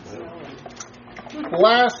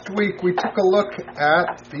Last week we took a look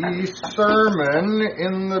at the sermon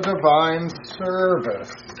in the divine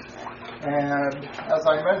service. And as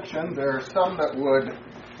I mentioned, there are some that would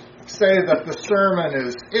say that the sermon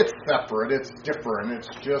it's separate, it's different, it's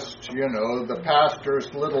just, the pastor's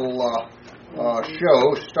little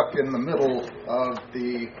show stuck in the middle of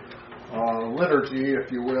the liturgy, if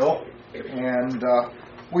you will. And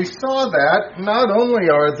we saw that not only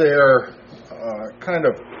are there kind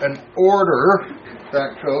of an order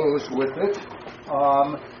that goes with it,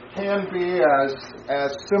 can be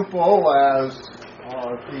as simple as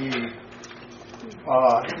the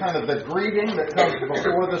kind of the greeting that comes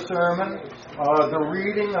before the sermon, the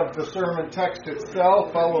reading of the sermon text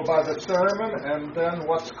itself, followed by the sermon, and then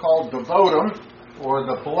what's called the votum, or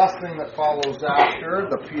the blessing that follows after,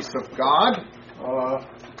 the peace of God,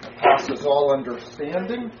 that passes all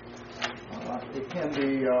understanding. It can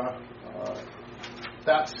be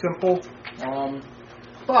that simple.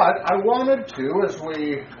 But I wanted to, as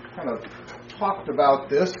we kind of talked about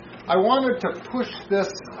this, I wanted to push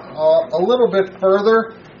this a little bit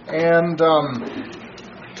further and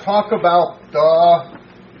talk about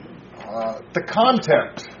the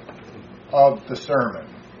content of the sermon.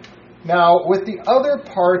 Now, with the other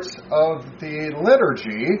parts of the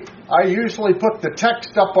liturgy, I usually put the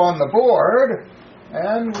text up on the board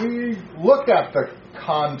and we look at the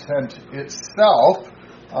content itself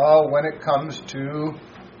when it comes to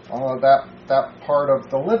that part of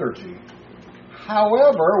the liturgy.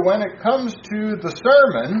 However, when it comes to the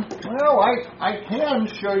sermon, I can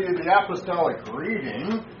show you the apostolic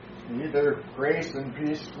reading, either grace and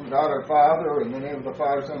peace from God our Father, or in the name of the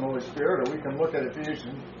Father, Son, and Holy Spirit, or we can look at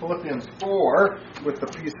Philippians 4 with the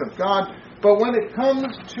peace of God. But when it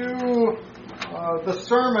comes to the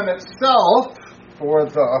sermon itself, for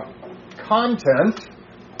the content,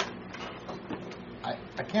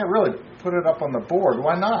 I can't really put it up on the board.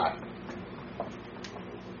 Why not?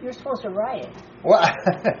 You're supposed to write it. Well,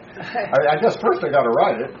 I guess first I got to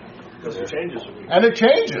write it. Because it changes. And it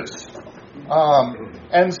changes.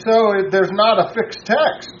 And so there's not a fixed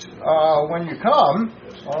text. When you come,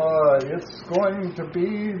 it's going to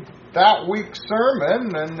be that week's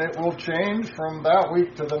sermon, and it will change from that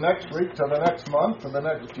week to the next week, to the next month, to the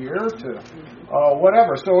next year, to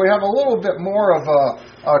whatever. So we have a little bit more of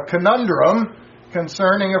a conundrum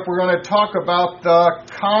concerning if we're going to talk about the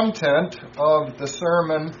content of the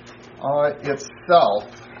sermon itself.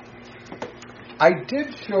 I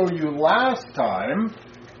did show you last time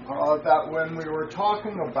that when we were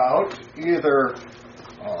talking about either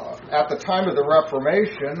at the time of the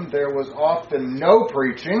Reformation, there was often no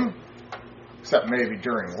preaching, except maybe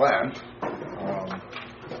during Lent,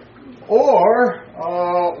 or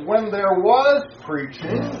when there was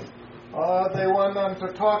preaching, they went on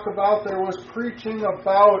to talk about there was preaching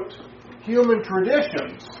about human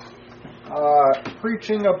traditions,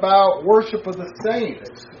 preaching about worship of the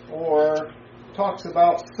saints, or talks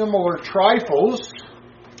about similar trifles.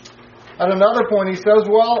 At another point he says,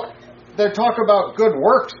 they talk about good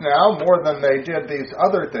works now more than they did these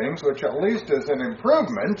other things, which at least is an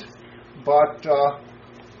improvement, but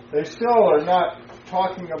they still are not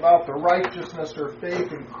talking about the righteousness or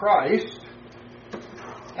faith in Christ.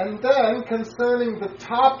 And then concerning the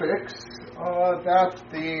topics that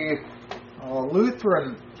the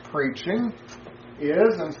Lutheran preaching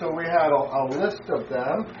is, and so we had a list of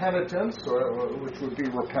them: penitence, which would be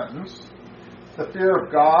repentance, the fear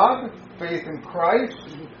of God, faith in Christ,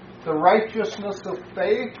 the righteousness of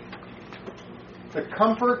faith, the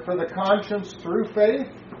comfort for the conscience through faith,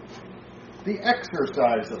 the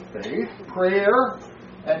exercise of faith, prayer,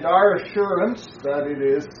 and our assurance that it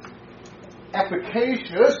is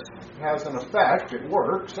efficacious, has an effect, it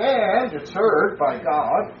works, and it's heard by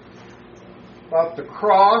God. About the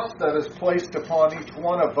cross that is placed upon each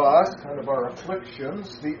one of us, kind of our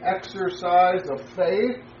afflictions, the exercise of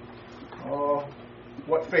faith,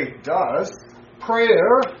 what faith does,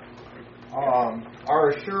 prayer, our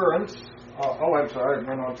assurance, I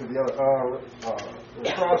went on to the other,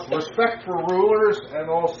 cross, respect for rulers and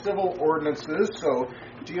all civil ordinances, so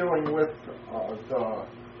dealing with the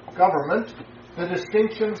government, the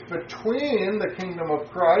distinctions between the kingdom of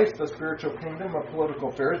Christ, the spiritual kingdom of political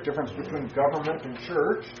affairs, difference between government and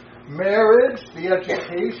church, marriage, the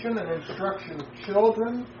education and instruction of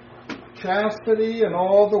children, chastity, and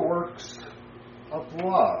all the works of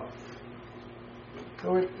love.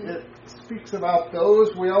 So it speaks about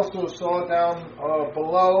those. We also saw down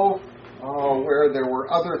below where there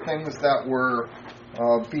were other things that were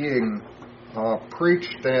being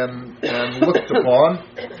preached and looked upon.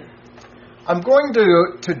 I'm going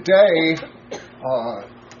to today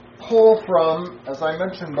pull from, as I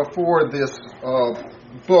mentioned before, this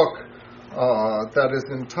book that is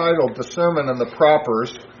entitled The Sermon and the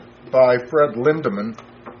Propers by Fred Lindemann.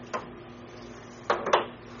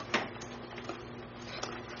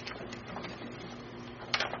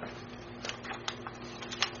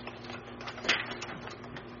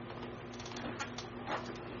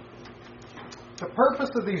 The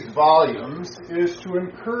purpose of these volumes is to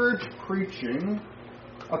encourage preaching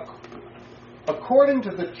according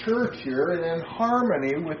to the church here and in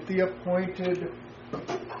harmony with the appointed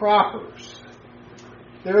propers.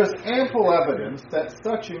 There is ample evidence that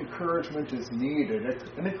such encouragement is needed.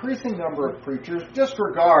 An increasing number of preachers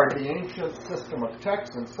disregard the ancient system of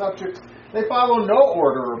texts and subjects. They follow no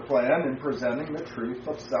order or plan in presenting the truth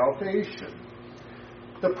of salvation.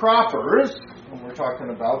 The propers, when we're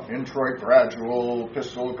talking about introit, gradual,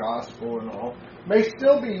 epistle, gospel, and all, may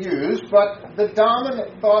still be used, but the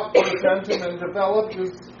dominant thought presented and developed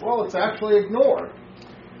is, well, it's actually ignored.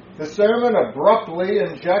 The sermon abruptly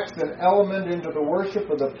injects an element into the worship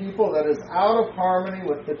of the people that is out of harmony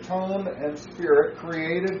with the tone and spirit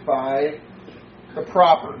created by the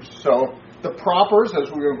propers. So the propers,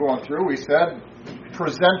 as we were going through, we said,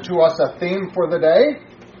 present to us a theme for the day.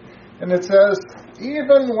 And it says,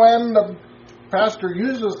 even when the pastor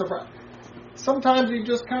uses sometimes he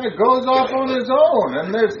just kind of goes off on his own,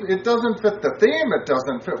 and it doesn't fit the theme, it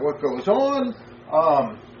doesn't fit what goes on.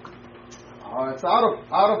 It's out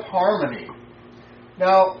of harmony.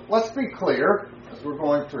 Now, let's be clear, as we're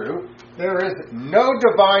going through, there is no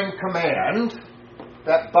divine command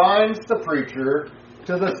that binds the preacher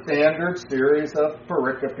to the standard series of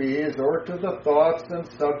pericopes or to the thoughts and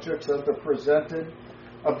subjects of the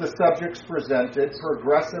subjects presented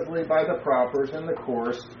progressively by the propers in the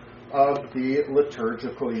course of the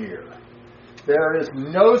liturgical year. There is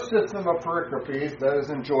no system of pericopes that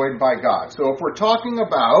is enjoyed by God. So if we're talking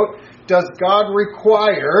about, does God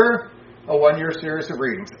require a one-year series of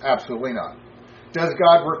readings? Absolutely not. Does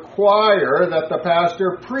God require that the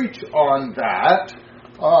pastor preach on that?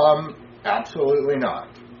 Absolutely not.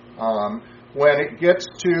 When it gets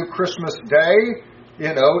to Christmas Day,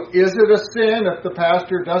 is it a sin if the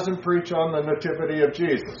pastor doesn't preach on the nativity of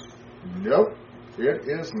Jesus? Nope, it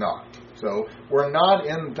is not. So we're not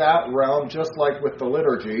in that realm, just like with the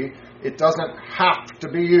liturgy. It doesn't have to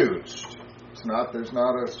be used. There's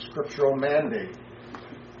not a scriptural mandate.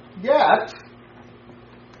 Yet,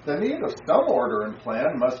 the need of some order and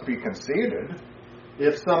plan must be conceded.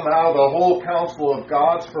 If somehow the whole counsel of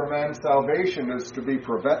God's for man's salvation is to be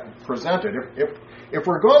presented. If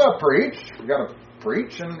we're going to preach, we've got to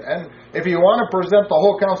preach. And if you want to present the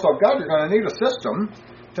whole counsel of God, you're going to need a system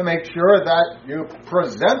to make sure that you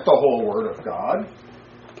present the whole Word of God.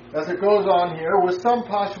 As it goes on here, with some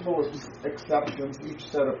possible exceptions, each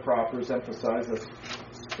set of propers emphasizes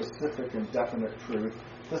specific and definite truth.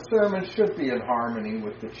 The sermon should be in harmony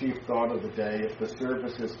with the chief thought of the day if the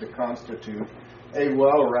service is to constitute a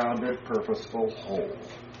well-rounded, purposeful whole.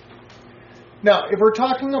 Now, if we're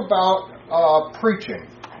talking about preaching,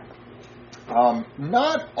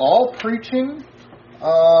 not all preaching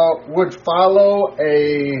would follow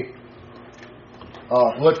a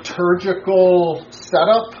liturgical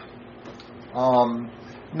setup.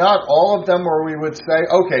 Not all of them where we would say,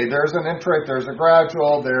 okay, there's an introit, there's a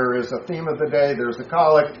gradual, there is a theme of the day, there's a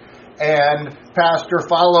collect, and pastor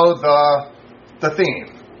follow the theme.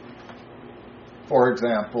 For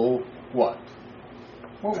example, what?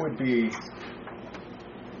 What would be...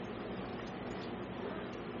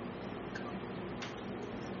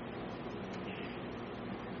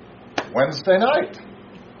 Wednesday night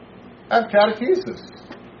at catechesis.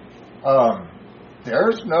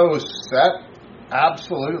 There's no set,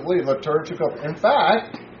 absolutely liturgical. In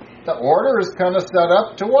fact, the order is kind of set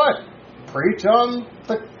up to what? Preach on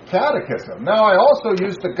the catechism. Now, I also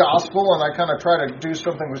use the gospel, and I kind of try to do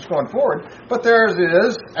something which is going forward, but there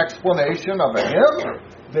is explanation of a hymn.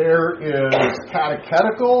 There is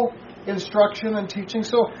catechetical instruction and teaching.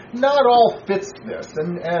 So not all fits this,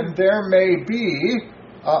 and there may be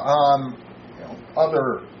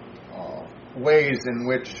other ways in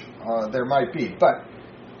which there might be. But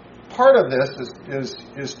part of this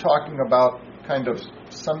is talking about kind of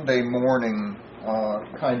Sunday morning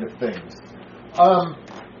kind of things.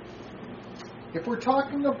 If we're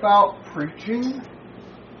talking about preaching,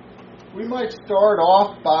 we might start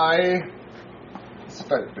off by, it's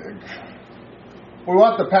that big. We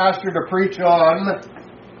want the pastor to preach on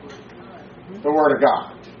the Word of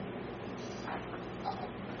God.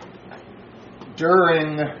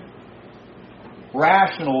 During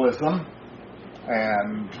rationalism,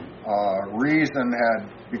 and reason had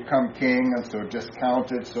become king, and so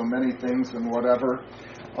discounted so many things and whatever.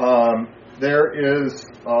 There is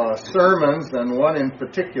sermons, and one in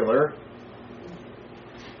particular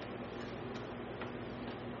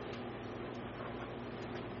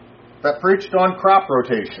that preached on crop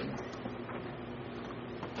rotation.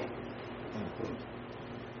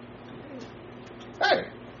 Hey,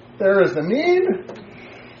 there is a need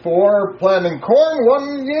for planting corn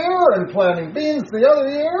one year and planting beans the other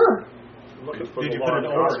year. Did you put an O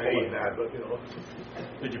or an A in that? But, you know.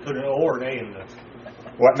 Did you put an O or an A in the?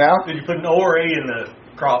 What now? Did you put an O or A in the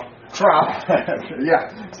crop? Crop.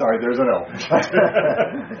 Yeah. Sorry, there's an O.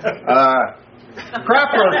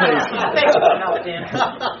 Crop rotation. Thanks for the help, Dan.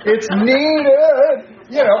 It's needed.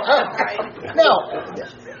 You know. Now,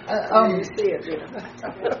 You see it.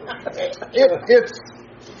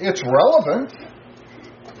 it's relevant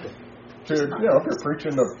to, you know, if you're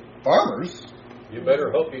preaching to farmers. You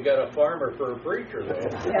better hope you got a farmer for a preacher, though.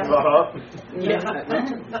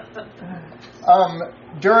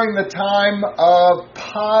 During the time of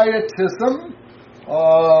pietism,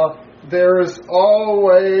 there's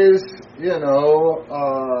always, you know,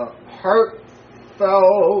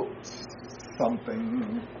 heartfelt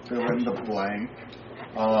something, fill in the blank.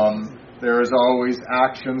 There is always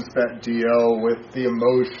actions that deal with the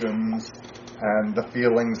emotions and the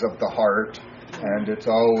feelings of the heart, and it's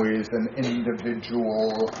always an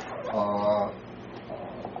individual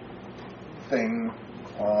thing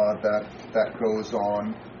that goes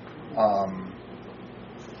on.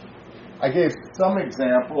 I gave some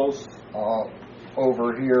examples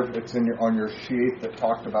over here. It's on your sheet that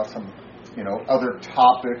talked about some, you know, other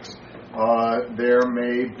topics. There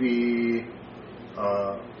may be.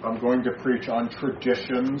 I'm going to preach on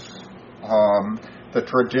traditions. The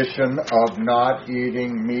tradition of not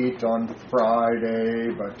eating meat on Friday,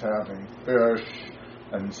 but having fish.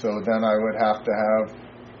 And so then I would have to have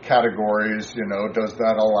categories, you know, does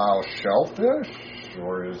that allow shellfish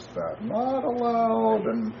or is that not allowed?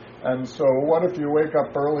 And so what if you wake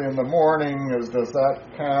up early in the morning? Does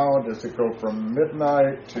that count? Does it go from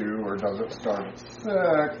midnight to, or does it start at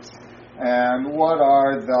 6? And what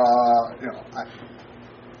are the, you know,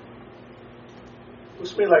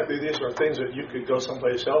 Looks to me like these are things that you could go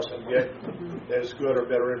someplace else and get as good or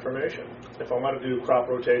better information. If I want to do crop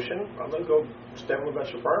rotation, I'm going to go stand with a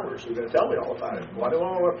bunch of farmers who are going to tell me all about it. Why do I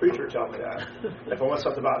want a preacher tell me that? If I want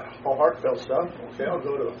something about all heartfelt stuff, okay, I'll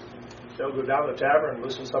go down to the tavern and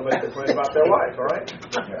listen to somebody complain about their life, all right?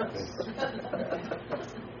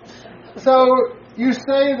 So you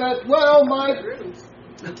say that, well, my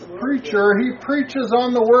preacher, he preaches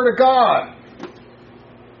on the Word of God.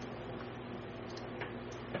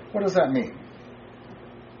 What does that mean?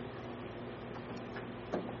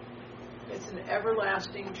 It's an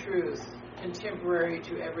everlasting truth, contemporary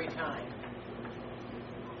to every time.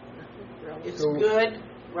 It's good,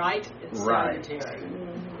 right, it's sanitary.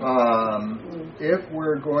 If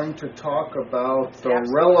we're going to talk about the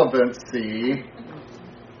relevancy...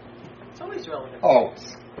 It's always relevant. Oh.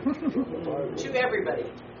 To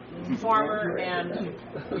everybody. Farmer and,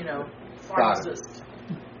 you know, pharmacist.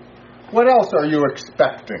 What else are you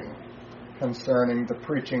expecting concerning the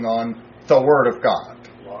preaching on the Word of God?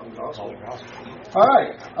 Long gospel. All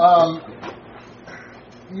right.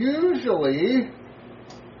 Usually,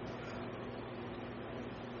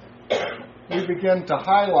 we begin to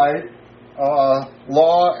highlight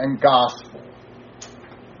law and gospel.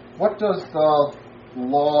 What does the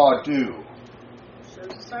law do?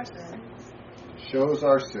 Shows us our sins. Shows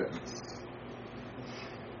our sins.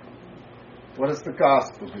 What does the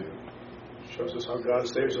gospel do? Shows us how God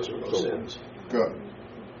saves us from those sins. Good.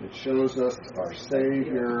 It shows us our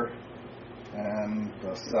Savior and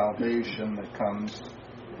the salvation that comes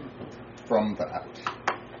from that.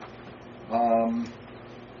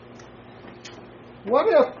 What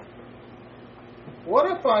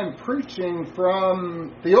if I'm preaching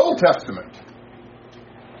from the Old Testament?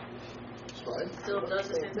 That's right. Still does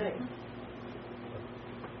the same thing.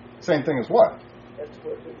 Same thing as what? That's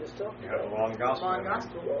what we just talked You got a long gospel. Long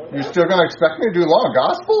gospel. You're still going to expect me to do law and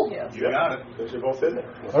gospel? Yes. You got it. Because they're both in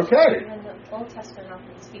there. Okay. And the Old Testament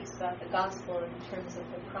often speaks about the gospel in terms of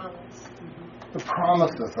the promise. The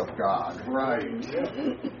promises of God, right.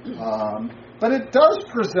 But it does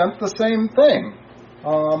present the same thing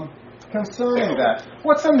concerning that.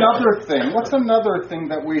 What's another thing? What's another thing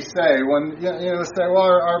that we say when you say,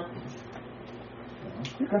 well,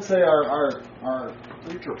 you can say our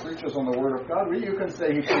preacher preaches on the Word of God. You can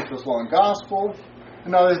say he preaches law and gospel.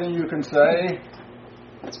 Another thing you can say,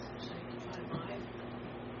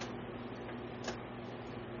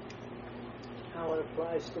 How it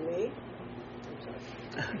applies to me.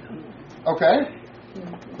 Okay.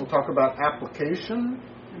 We'll talk about application.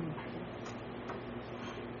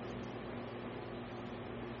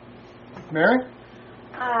 Mary?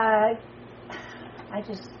 I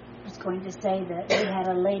just was going to say that we had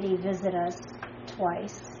a lady visit us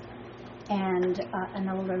twice, and an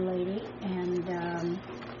older lady, and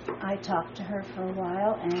I talked to her for a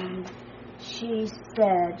while, and she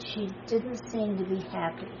said she didn't seem to be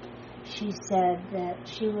happy. She said that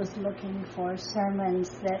she was looking for sermons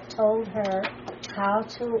that told her how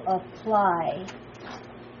to apply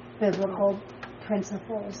biblical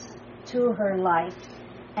principles to her life.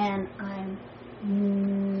 And I'm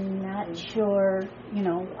not sure,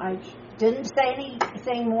 I didn't say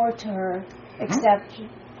anything more to her except,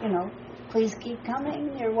 please keep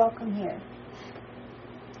coming. You're welcome here.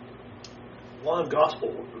 Law and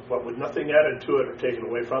gospel, but with nothing added to it or taken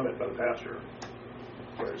away from it by the pastor.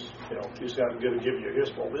 Whereas, he's got to give you his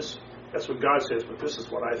full. That's what God says, but this is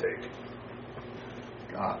what I think.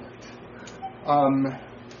 Got it.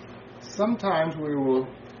 Sometimes we will,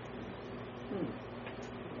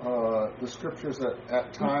 the scriptures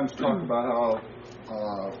at times talk about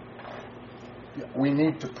how we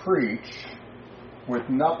need to preach with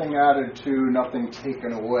nothing added to, nothing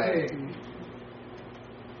taken away.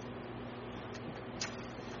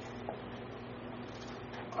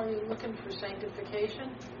 Are you looking for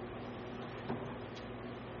sanctification?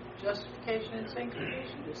 Justification and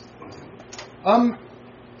sanctification?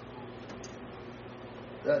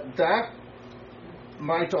 That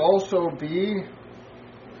might also be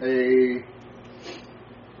a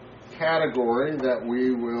category that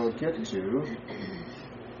we will get to.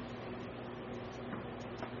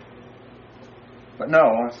 But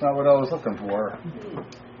no, that's not what I was looking for.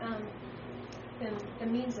 The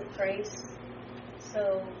means of grace.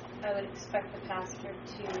 So I would expect the pastor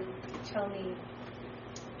to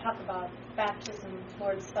talk about baptism,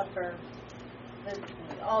 Lord's Supper,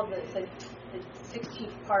 all the 6 chief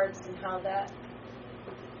parts and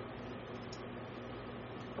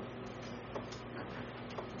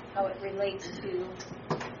how it relates to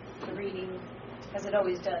the reading, as it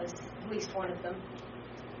always does, at least one of them.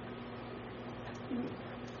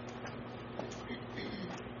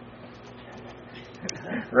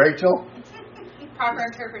 Rachel? Proper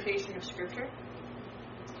interpretation of Scripture.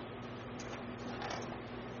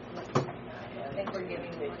 I think we're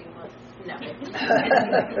giving what he wants. No.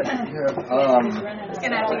 It's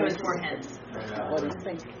going to have to go with 4 hands. What do you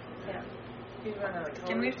think? Yeah.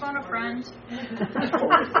 Can we phone a friend?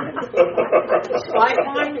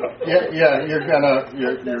 Lifeline? Yeah, you're going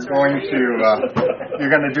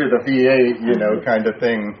to do the VA, kind of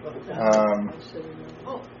thing.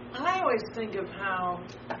 I always think of how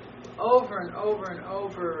over and over and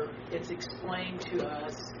over it's explained to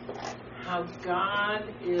us how God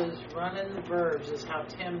is running the verbs, is how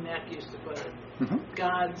Tim Mack used to put it. Mm-hmm.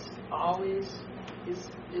 God's always, it's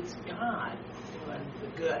God doing the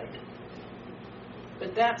good.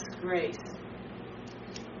 But that's grace,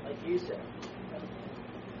 like you said,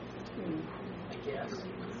 I guess.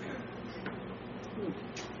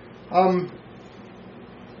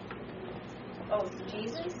 Oh,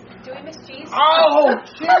 Jesus? Do we miss Jesus? Oh,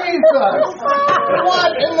 Jesus!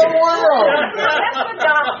 What in the world? That's the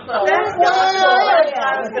gospel. That's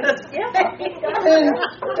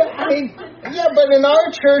But in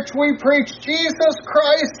our church we preach Jesus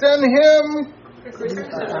Christ and Him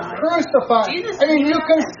crucified. You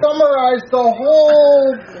can summarize the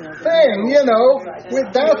whole thing,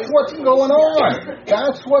 That's what's going on.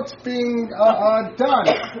 That's what's being done.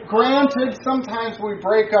 Granted, sometimes we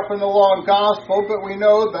break up in the law and gospel, but we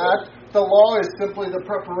know that the law is simply the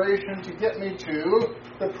preparation to get me to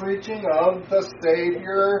the preaching of the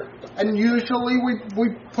Savior. And usually we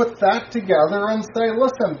put that together and say,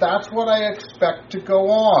 listen, that's what I expect to go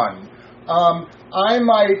on. I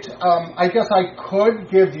guess I could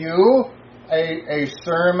give you a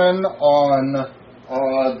sermon on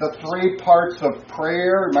the 3 parts of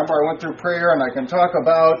prayer. Remember, I went through prayer, and I can talk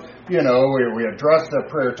about, we address the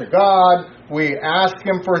prayer to God, we ask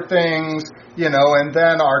Him for things, and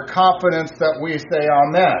then our confidence that we say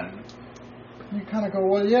Amen. You kind of go,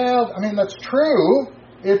 well, yeah, that's true.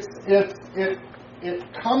 It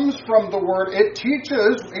comes from the Word. It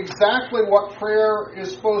teaches exactly what prayer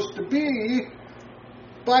is supposed to be.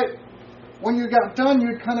 But when you got done,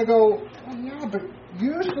 you'd kind of go, oh, yeah, but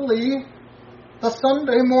usually the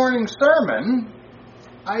Sunday morning sermon,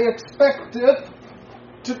 I expect it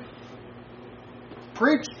to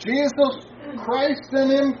preach Jesus Christ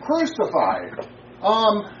and Him crucified.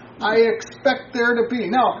 I expect there to be.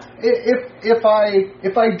 Now, if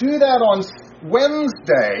I do that on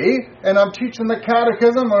Wednesday, and I'm teaching the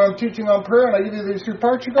catechism, or I'm teaching on prayer, and I give you these two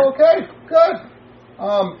parts, you go, okay, good.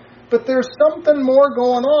 But there's something more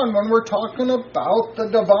going on when we're talking about the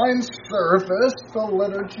divine service, the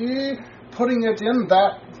liturgy, putting it in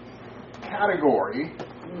that category.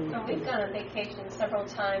 So we've gone on vacation several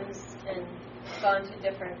times and gone to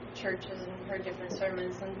different churches and heard different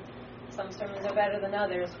sermons, and some sermons are better than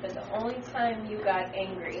others, but the only time you got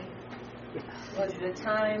angry was the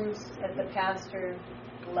times that the pastor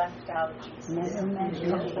left out Jesus. And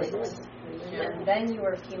then you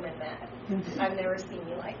were fuming mad. I've never seen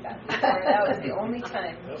you like that before. That was the only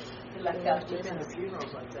time you left out Jesus. Been to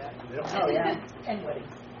funerals like that. Oh, yeah. And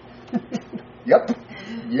weddings. Yep.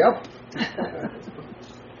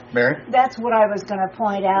 Mary? That's what I was going to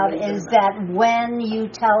point out, is that when you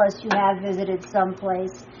tell us you have visited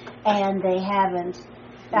someplace and they haven't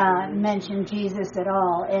mentioned Jesus at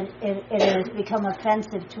all, it has become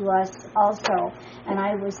offensive to us also. And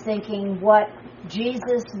I was thinking what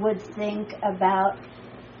Jesus would think about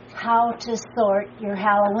how to sort your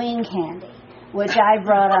Halloween candy, which I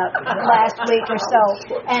brought up last week or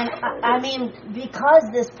so. And I mean, because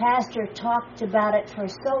this pastor talked about it for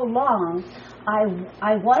so long,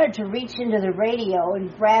 I wanted to reach into the radio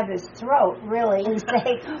and grab his throat, really, and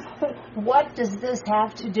say, what does this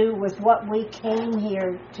have to do with what we came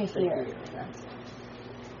here to hear?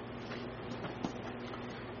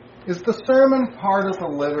 Is the sermon part of the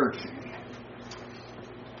liturgy?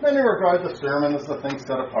 Many regard the sermon as the thing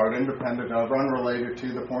set apart, independent of, unrelated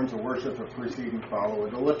to the forms of worship that precede and follow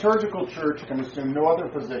it. The liturgical church can assume no other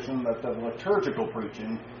position that the liturgical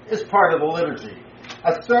preaching is part of the liturgy.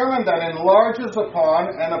 A sermon that enlarges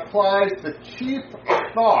upon and applies the chief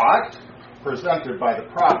thought presented by the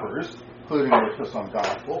prophers, including the Epistle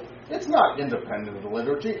Gospel, it's not independent of the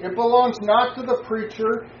liturgy. It belongs not to the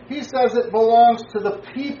preacher. He says it belongs to the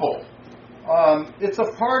people. It's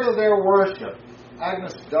a part of their worship.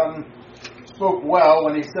 Agnes Dunn spoke well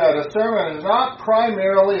when he said, a sermon is not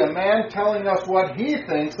primarily a man telling us what he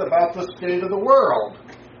thinks about the state of the world,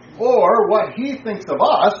 or what he thinks of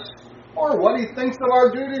us, or what he thinks of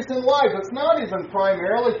our duties in life. It's not even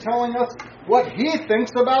primarily telling us what he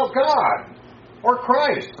thinks about God, or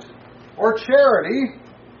Christ, or charity,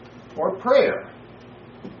 or prayer.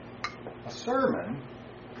 A sermon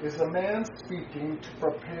is a man speaking to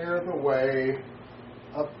prepare the way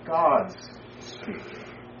of God's speaking.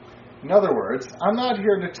 In other words, I'm not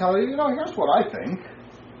here to tell you, here's what I think.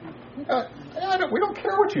 We don't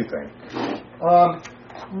care what you think.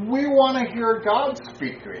 We want to hear God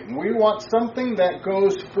speaking. We want something that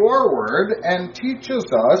goes forward and teaches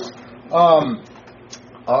us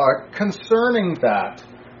concerning that.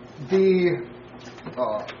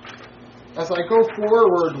 As I go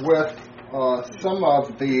forward with some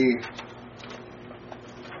of the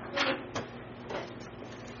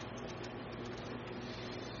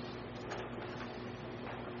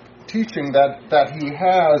teaching that he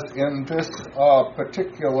has in this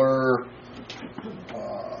particular,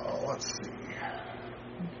 let's see.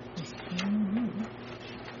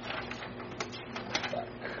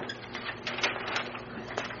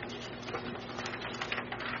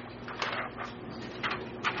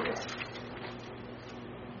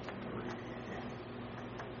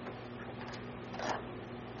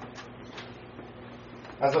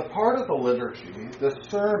 As a part of the liturgy, the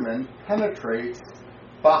sermon penetrates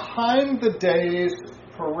behind the day's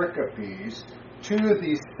pericopes to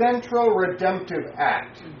the central redemptive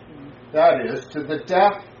act. That is, to the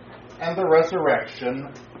death and the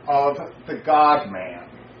resurrection of the God-man.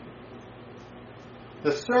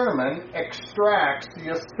 The sermon extracts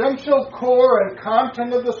the essential core and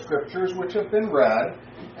content of the Scriptures which have been read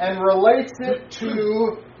and relates it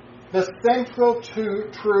to the central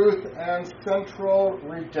truth and central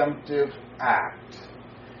redemptive act.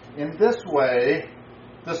 In this way,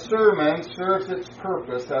 the sermon serves its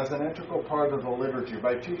purpose as an integral part of the liturgy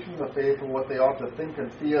by teaching the faithful what they ought to think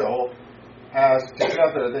and feel as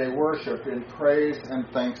together they worship in praise and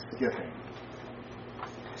thanksgiving.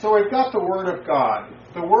 So we've got the Word of God.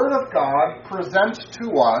 The Word of God presents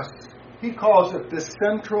to us, he calls it the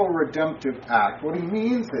central redemptive act. What he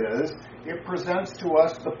means is, it presents to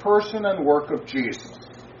us the person and work of Jesus,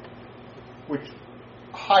 which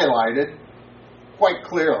highlighted quite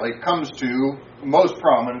clearly comes to most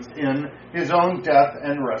prominence in his own death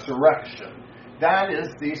and resurrection. That is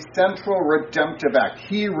the central redemptive act.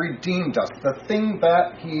 He redeemed us, the thing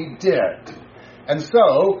that he did. And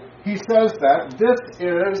so, he says that this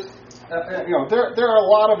is, there are a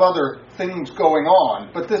lot of other things going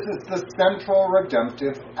on, but this is the central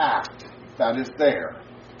redemptive act that is there.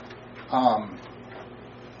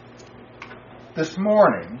 This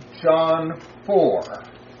morning, John 4,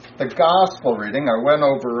 the gospel reading, I went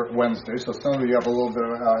over Wednesday, so some of you have a little bit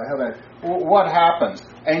of headache. What happens?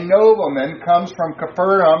 A nobleman comes from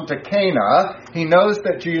Capernaum to Cana. He knows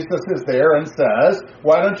that Jesus is there and says,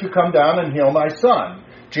 "Why don't you come down and heal my son?"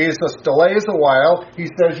 Jesus delays a while. He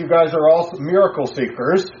says, "You guys are all miracle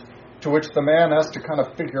seekers," to which the man has to kind of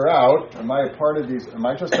figure out, am I a part of these? Am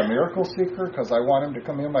I just a miracle seeker because I want him to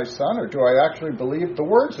come heal my son, or do I actually believe the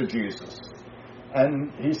words of Jesus?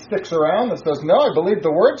 And he sticks around and says, "No, I believe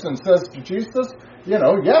the words," and says to Jesus,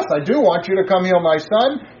 "Yes, I do want you to come heal my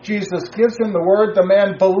son." Jesus gives him the word. The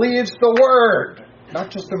man believes the word. Not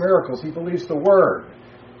just the miracles, he believes the word.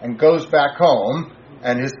 And goes back home,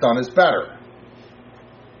 and his son is better.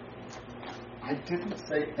 I didn't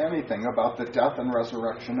say anything about the death and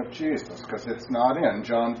resurrection of Jesus, because it's not in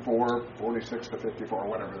John 4, 46 to 54,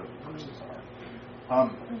 whatever the verses are.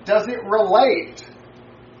 Does it relate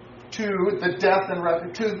to the death and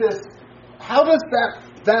resurrection, to this? How does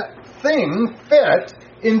that thing fit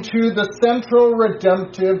into the central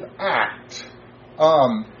redemptive act?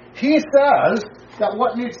 He says that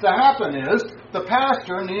what needs to happen is the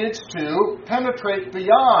pastor needs to penetrate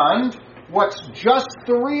beyond what's just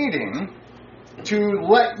the reading to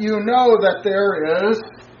let you know that there is,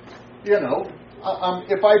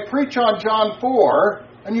 if I preach on John 4,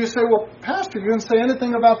 and you say, "Well, Pastor, you didn't say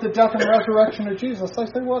anything about the death and resurrection of Jesus." I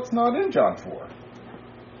say, "Well, it's not in John 4.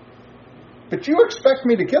 But you expect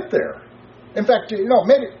me to get there. In fact,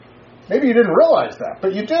 maybe you didn't realize that,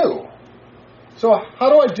 but you do. So how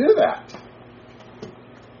do I do that?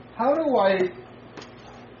 How do I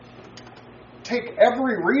take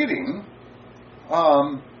every reading,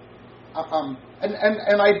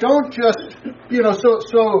 and I don't just,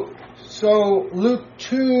 so Luke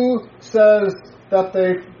 2 says that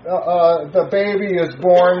the baby is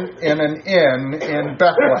born in an inn in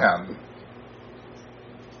Bethlehem.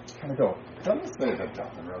 And I go, doesn't say the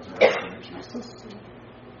death and resurrection of Jesus.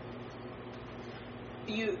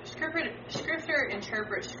 Scripture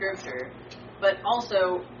interprets Scripture, but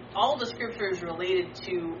also all the Scripture is related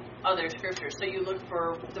to other Scriptures. So you look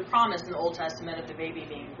for the promise in the Old Testament of the baby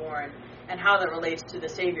being born and how that relates to the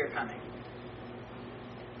Savior coming.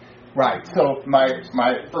 Right. So my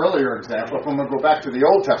earlier example, if I'm going to go back to the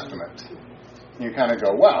Old Testament, you kind of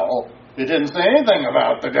go, well, it didn't say anything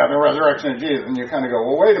about the death and resurrection of Jesus. And you kind of go,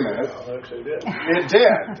 well, wait a minute. Well, actually it did. It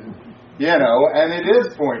did. And it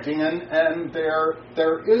is pointing, and there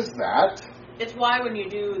is that. It's why when you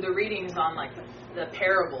do the readings on the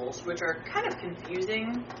parables, which are kind of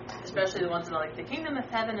confusing, especially the ones that are like, the kingdom of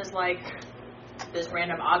heaven is like this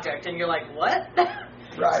random object, and you're like, what?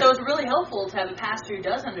 Right. So it's really helpful to have a pastor who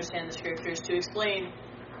does understand the Scriptures to explain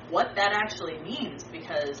what that actually means,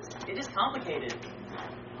 because it is complicated.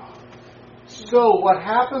 So what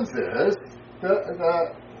happens is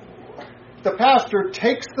the pastor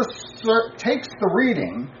takes the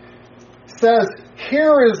reading, says,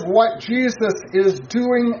 here is what Jesus is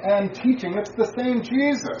doing and teaching. It's the same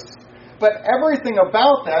Jesus. But everything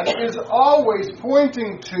about that is always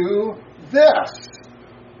pointing to this.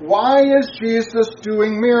 Why is Jesus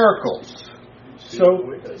doing miracles? To show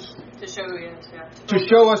who he is, yeah. To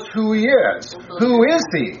show us who he is. Who is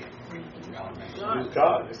he? He's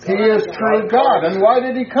God. He is true God. And why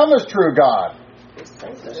did he come as true God?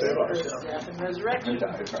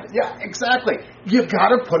 Yeah, exactly. You've got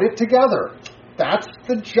to put it together. That's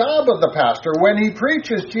the job of the pastor. When he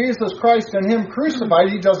preaches Jesus Christ and him crucified,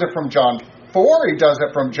 he does it from John 4, he does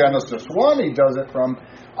it from Genesis 1, he does it from...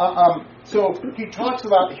 So he talks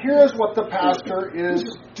about, here's what the pastor is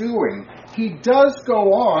doing. He does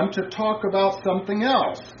go on to talk about something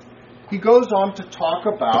else. He goes on to talk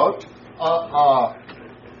about...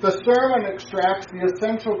 the sermon extracts the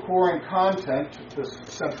essential core and content, this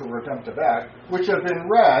central redemptive act, which have been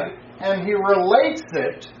read, and he relates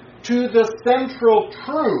it to the central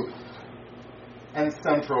truth and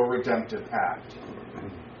central redemptive act.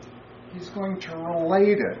 He's going to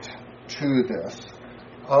relate it to this.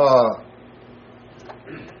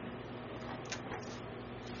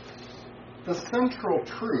 The central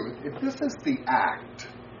truth, if this is the act,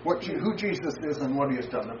 who Jesus is and what he has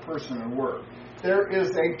done, the person and work, there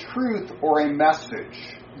is a truth or a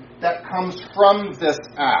message that comes from this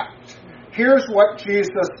act. Here's what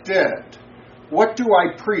Jesus did. What do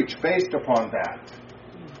I preach based upon that?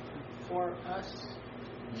 For us.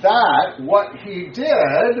 That, what he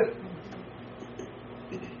did,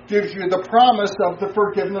 gives you the promise of the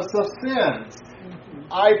forgiveness of sins.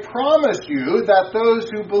 I promise you that those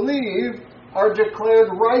who believe are declared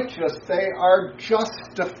righteous. They are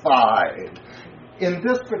justified. in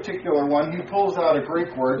this particular one, he pulls out a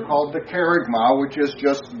Greek word called the kerygma, which is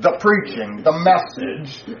just the preaching, the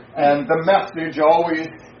message. And the message always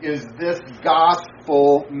is this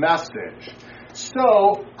gospel message.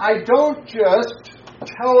 So I don't just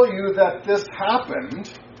tell you that this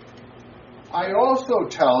happened. I also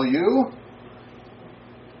tell you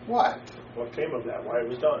what? What came of that? Why it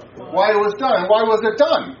was done? Why it was done. Why was it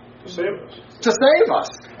done? To save us. To save us.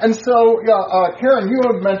 And so, Karen, you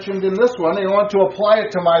have mentioned in this one, and you want to apply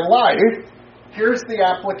it to my life. Here's the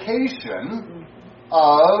application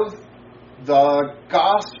of the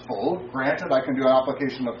gospel. Granted, I can do an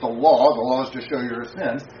application of the law. The law is to show your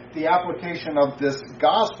sins. The application of this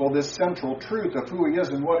gospel, this central truth of who he is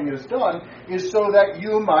and what he has done, is so that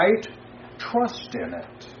you might trust in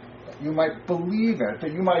it. You might believe in it,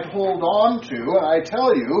 that you might hold on to. And I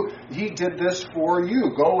tell you, he did this for you.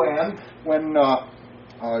 Go and, when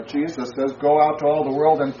Jesus says, go out to all the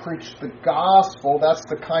world and preach the gospel, that's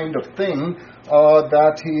the kind of thing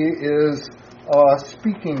that he is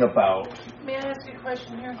speaking about. May I ask you a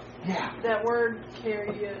question here? Yeah. That word,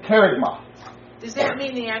 kerygma. Does that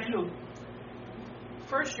mean the actual,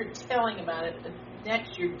 first you're telling about it, but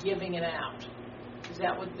next you're giving it out? Is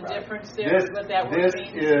that what the difference there is? What that word means?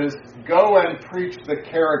 This is go and preach the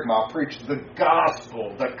kerygma, preach the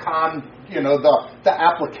gospel, the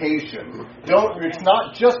application. It's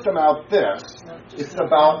not just about this. It's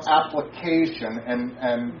about application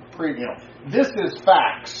and this is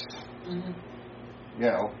facts. Mm-hmm.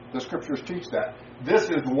 The scriptures teach that. This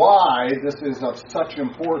is why this is of such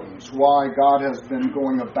importance. Why God has been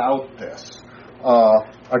going about this.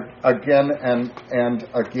 Again and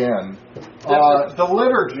again. The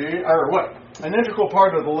liturgy, or what? An integral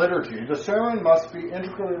part of the liturgy. The sermon must be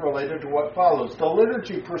integrally related to what follows. The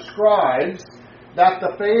liturgy prescribes that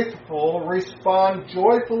the faithful respond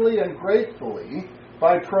joyfully and gratefully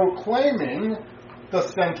by proclaiming the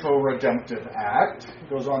central redemptive act. He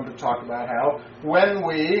goes on to talk about how when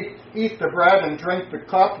we eat the bread and drink the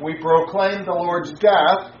cup, we proclaim the Lord's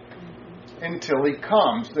death until he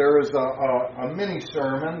comes. There is a mini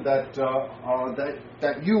sermon that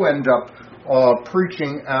you end up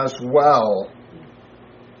preaching as well.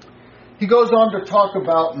 He goes on to talk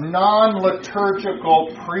about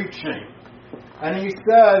non-liturgical preaching. And he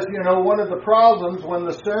says, one of the problems when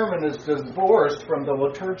the sermon is divorced from the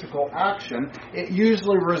liturgical action, it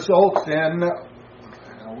usually results in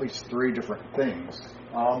at least three different things.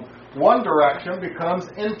 One direction becomes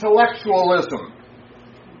intellectualism.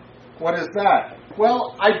 What is that?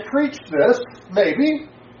 Well, I preached this, maybe.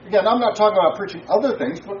 Again, I'm not talking about preaching other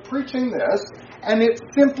things, but preaching this, and it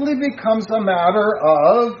simply becomes a matter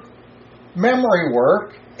of memory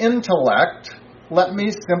work, intellect. Let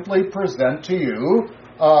me simply present to you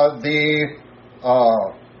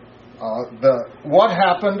what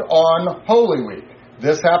happened on Holy Week.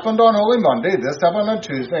 This happened on Holy Monday. This happened on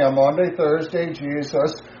Tuesday. On Monday, Thursday,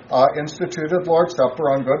 Jesus instituted Lord's Supper.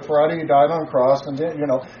 On Good Friday, he died on the cross. And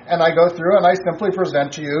I go through and I simply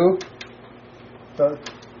present to you the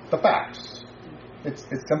facts. It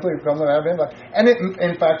simply becomes a matter of and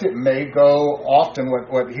in fact, it may go often.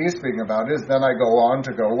 What he's speaking about is then I go on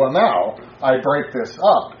to go. Well, now I break this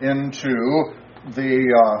up into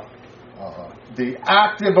the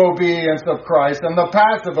active obedience of Christ and the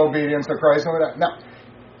passive obedience of Christ. Now,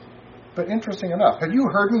 but interesting enough, have you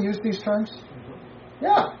heard me use these terms? Mm-hmm.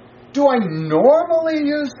 Yeah. Do I normally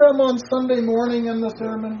use them on Sunday morning in the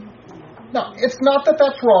sermon? No, it's not that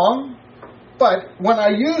that's wrong, but when I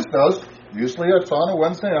use those, usually it's on a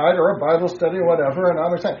Wednesday night or a Bible study or whatever, and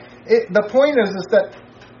I'm saying the point is that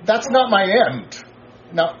that's not my end.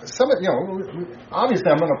 Now,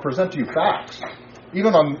 obviously I'm going to present to you facts,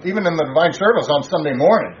 even in the divine service on Sunday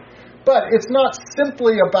morning. But it's not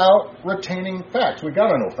simply about retaining facts. We got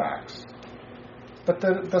to know facts. But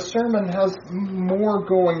the sermon has more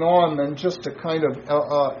going on than just a kind of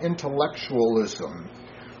intellectualism.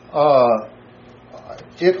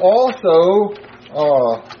 It also,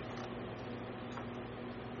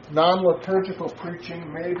 non-liturgical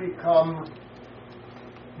preaching may become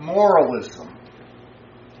moralism.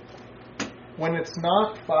 When it's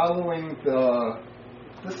not following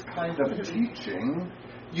this kind of teaching,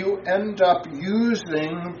 you end up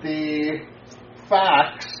using the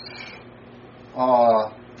facts,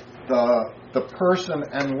 the person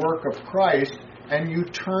and work of Christ, and you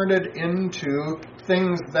turn it into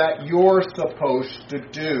things that you're supposed to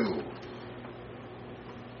do.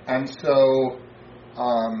 And so,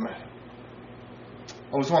 I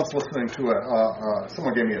was once listening to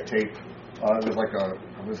someone gave me a tape.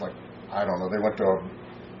 I don't know, they went to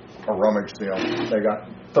a rummage sale. They got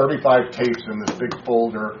 35 tapes in this big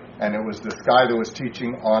folder, and it was this guy that was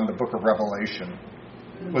teaching on the book of Revelation.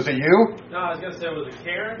 Was it you? No, I was going to say, was it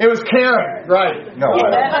Karen? It was Karen, right. No.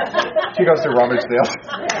 She goes to rummage sales.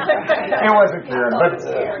 It wasn't Karen. But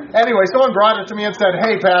anyway, someone brought it to me and said,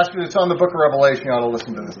 hey, Pastor, it's on the book of Revelation. You ought to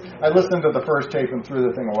listen to this. I listened to the first tape and threw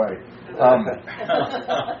the thing away.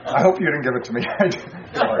 I hope you didn't give it to me.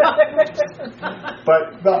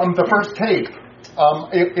 But the first tape,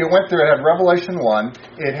 it went through. It had Revelation 1.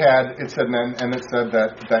 It said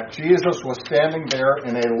that Jesus was standing there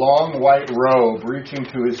in a long white robe, reaching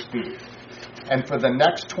to his feet. And for the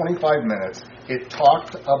next 25 minutes, it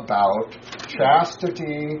talked about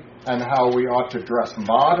chastity and how we ought to dress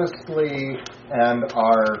modestly, and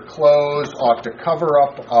our clothes ought to cover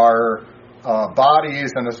up our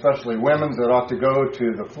bodies, and especially women's that ought to go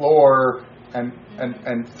to the floor. And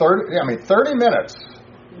 30 minutes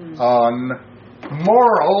on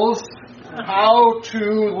morals, how to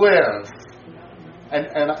live,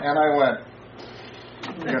 and I went,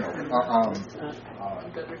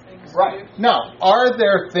 right. Now, are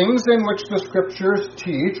there things in which the Scriptures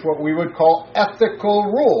teach what we would call ethical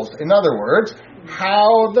rules? In other words,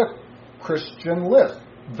 how the Christian lives.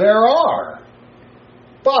 There are.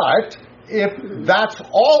 But if that's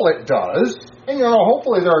all it does, and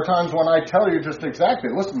hopefully there are times when I tell you just exactly,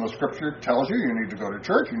 listen, the Scripture tells you need to go to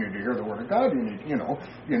church, you need to hear the Word of God, you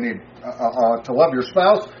need to love your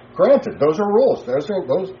spouse. Granted, those are rules. Those,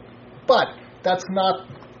 but that's not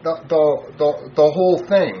the whole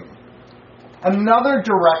thing. Another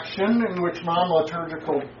direction in which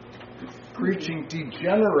non-liturgical preaching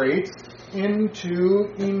degenerates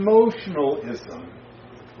into emotionalism.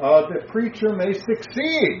 The preacher may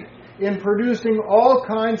succeed in producing all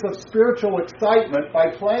kinds of spiritual excitement by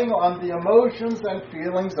playing on the emotions and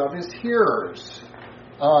feelings of his hearers.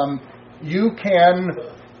 You can,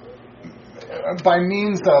 by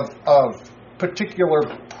means of particular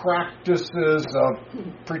practices of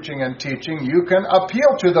preaching and teaching, you can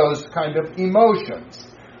appeal to those kind of emotions.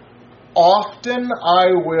 Often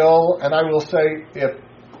I will say, if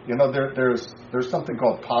there's something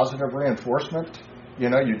called positive reinforcement.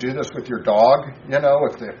 You do this with your dog.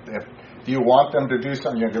 If you want them to do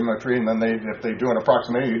something, you give them a treat, and then if they do an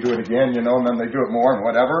approximation, you do it again, and then they do it more and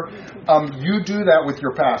whatever. You do that with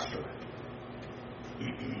your pastor.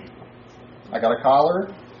 I got a collar.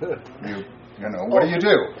 What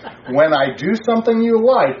do? When I do something you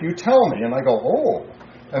like, you tell me, and I go, oh.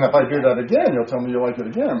 And if I do that again, you'll tell me you like it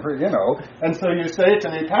again, And so you say to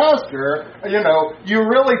me, Pastor, you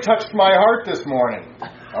really touched my heart this morning.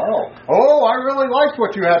 Oh, I really liked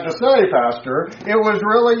what you had to say, Pastor. It was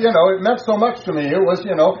really, it meant so much to me. It was,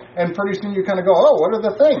 and pretty soon you kind of go, oh, what are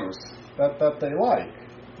the things that they like,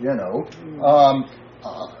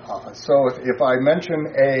 So if I mention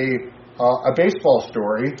a baseball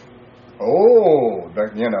story,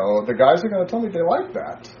 the guys are going to tell me they like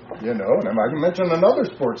that, and I can mention another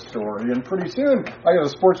sports story, and pretty soon I get a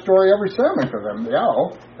sports story every sermon because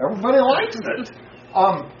everybody likes it.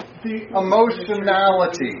 The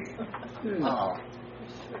emotionality.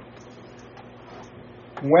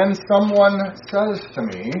 When someone says to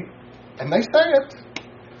me, and they say it,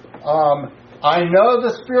 I know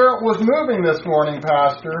the Spirit was moving this morning,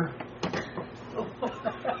 Pastor.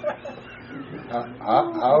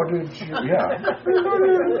 How did you? Yeah.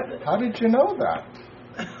 How did you know that?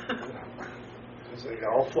 Because they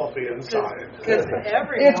got all fluffy inside. Because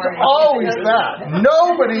it's always that.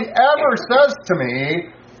 Nobody ever says to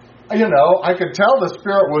me, I could tell the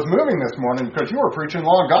Spirit was moving this morning because you were preaching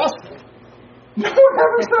long gospel. No one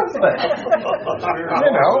ever says that.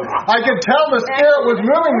 I could tell the Spirit was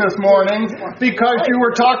moving this morning because you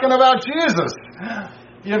were talking about Jesus.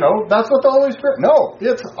 That's what the Holy Spirit... No,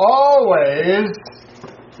 it's always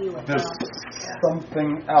this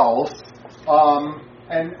something else.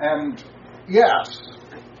 And yes.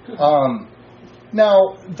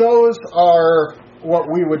 Now, those are what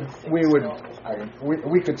we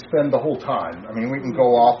could spend the whole time. I mean, we can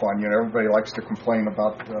go off on, everybody likes to complain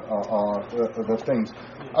about the things.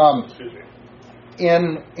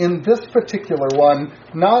 In this particular one,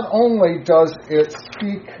 not only does it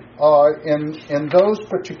speak in those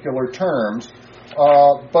particular terms,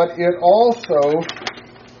 but it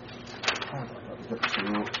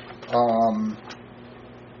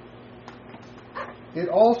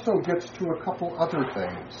also gets to a couple other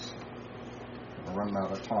things. I'm running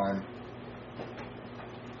out of time.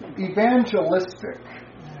 Evangelistic.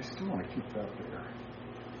 I still want to keep that there.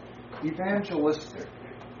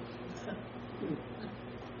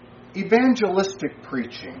 Evangelistic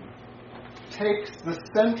preaching takes the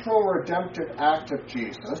central redemptive act of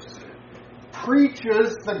Jesus,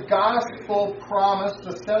 preaches the gospel promise,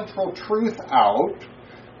 the central truth out,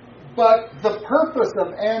 But the purpose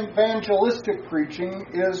of evangelistic preaching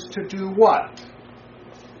is to do what?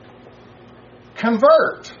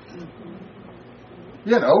 Convert.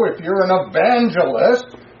 You know, if you're an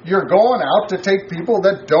evangelist, you're going out to take people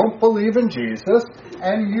that don't believe in Jesus,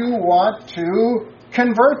 and you want to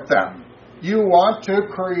convert them. You want to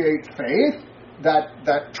create faith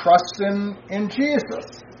that trusts in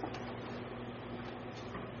Jesus.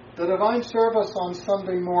 The divine service on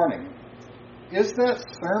Sunday morning, is that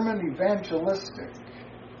sermon evangelistic?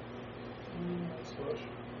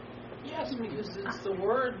 Yes, because it's the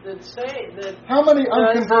word that How many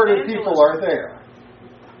unconverted people are there?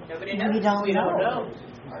 Nobody knows. We don't we don't know. know.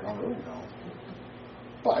 I don't really know.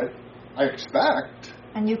 But I expect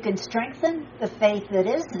And you can strengthen the faith that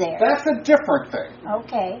is there. that's a different thing.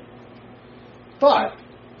 Okay. But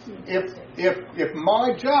if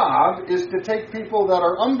my job is to take people that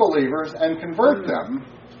are unbelievers and convert them,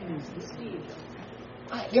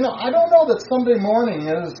 I don't know that Sunday morning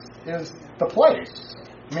is the place.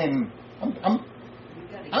 I mean, I'm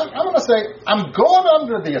going to say I'm going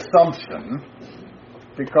under the assumption,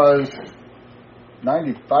 because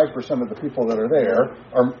 95% of the people that are there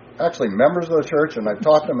are actually members of the church, and I've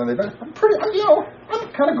taught them, and I'm kind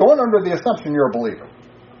of going under the assumption you're a believer.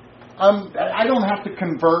 I don't have to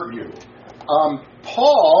convert you.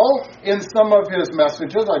 Paul, in some of his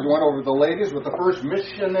messages, I went over the ladies with the first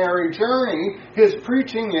missionary journey, his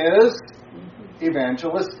preaching is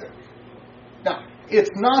evangelistic. Now, it's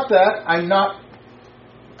not that I'm not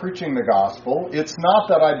preaching the gospel. It's not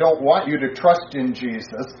that I don't want you to trust in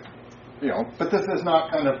Jesus. But this is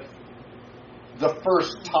not kind of the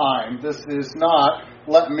first time. This is not,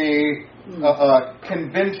 let me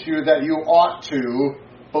convince you that you ought to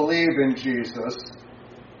believe in Jesus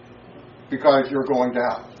because you're going to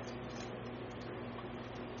hell.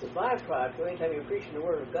 The byproduct, anytime you're preaching the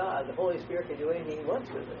Word of God, the Holy Spirit can do anything He wants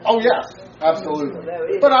with it. Oh, yes, absolutely.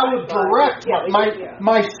 But I would direct,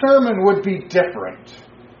 my sermon would be different.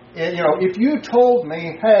 If you told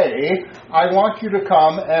me, hey, I want you to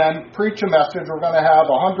come and preach a message, we're going to have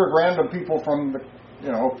 100 random people from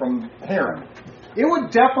here, it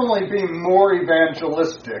would definitely be more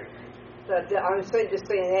evangelistic. I'm just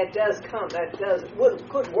saying that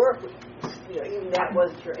could work. Even that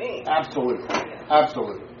wasn't your aim. Absolutely,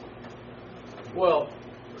 absolutely. Well,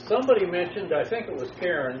 somebody mentioned, I think it was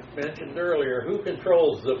Karen, mentioned earlier, who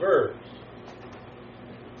controls the verbs.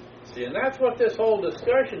 See, and that's what this whole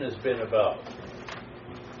discussion has been about.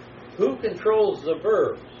 Who controls the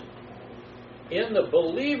verbs? In the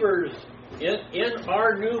believers, in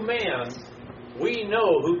our new man, we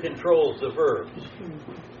know who controls the verbs.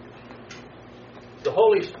 The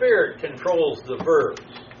Holy Spirit controls the verbs.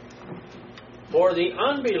 For the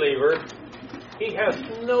unbeliever, he has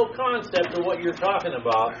no concept of what you're talking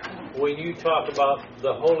about when you talk about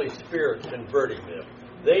the Holy Spirit converting them.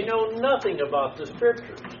 They know nothing about the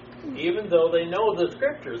Scriptures. Even though they know the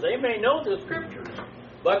Scriptures. They may know the Scriptures,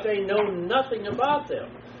 but they know nothing about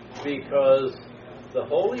them because the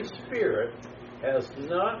Holy Spirit has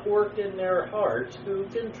not worked in their hearts who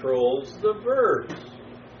controls the verbs.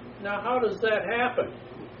 Now, how does that happen?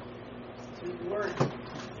 Through the Word.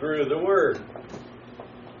 Through the Word.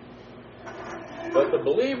 But the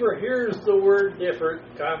believer hears the Word different,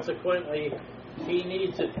 consequently, he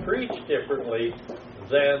needs it preached differently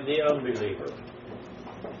than the unbeliever.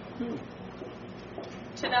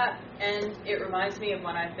 To that end, it reminds me of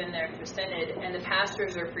when I've been there for Synod and the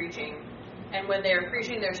pastors are preaching, and when they're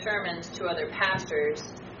preaching their sermons to other pastors,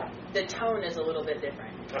 the tone is a little bit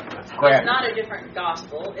different. It's not a different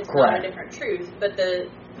gospel, it's not a different truth, but the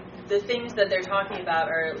things that they're talking about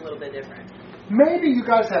are a little bit different. Maybe you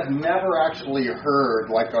guys have never actually heard,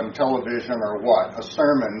 like on television or what, a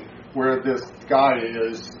sermon where this guy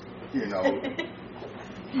is,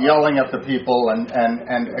 yelling at the people and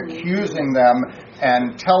accusing them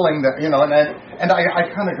and telling them, and I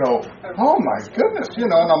kind of go, oh my goodness,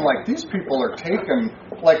 and I'm like, these people are taking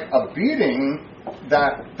like a beating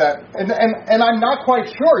and I'm not quite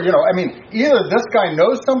sure, either this guy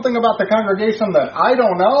knows something about the congregation that I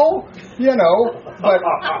don't know, but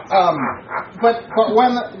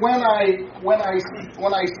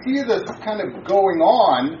when I see this kind of going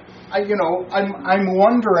on, I'm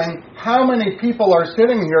wondering how many people are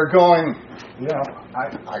sitting here going,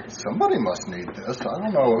 somebody must need this. I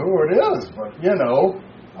don't know who it is, but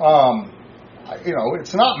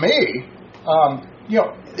it's not me.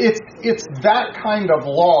 It's that kind of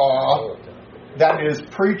law that is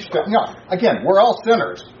preached. Again, we're all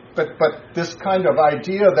sinners, but this kind of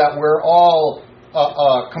idea that we're all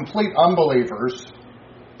complete unbelievers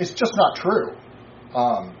is just not true.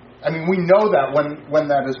 We know that when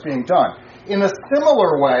that is being done. In a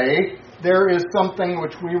similar way, there is something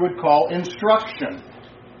which we would call instruction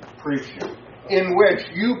preaching, in which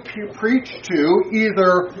you preach to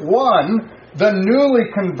either one, the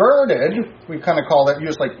newly converted, we kind of call that,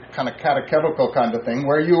 use like kind of catechetical kind of thing,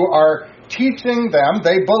 where you are teaching them,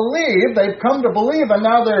 they believe, they've come to believe, and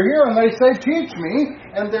now they're here and they say, teach me,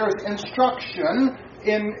 and there's instruction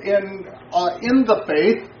in the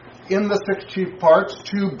faith, in the 6 chief parts,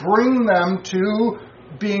 to bring them to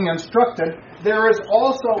being instructed. There is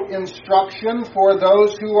also instruction for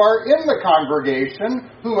those who are in the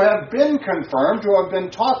congregation, who have been confirmed, who have been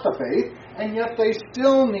taught the faith, and yet they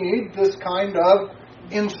still need this kind of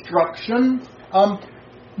instruction.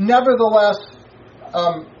 Nevertheless,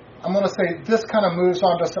 I'm going to say this kind of moves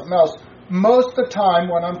on to something else. Most of the time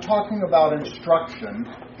when I'm talking about instruction,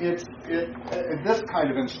 this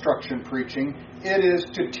kind of instruction preaching, it is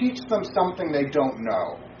to teach them something they don't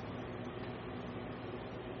know.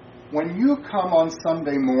 When you come on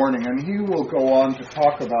Sunday morning, and he will go on to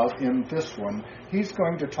talk about in this one, he's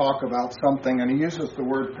going to talk about something, and he uses the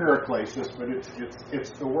word paraklesis, but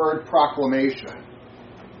it's the word proclamation.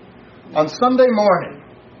 On Sunday morning,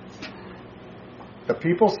 the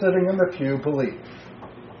people sitting in the pew believe.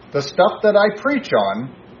 The stuff that I preach on,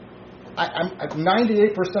 I'm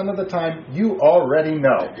 98% of the time, you already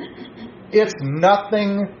know. It's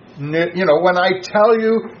nothing new. You know, when I tell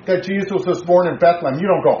you that Jesus was born in Bethlehem, you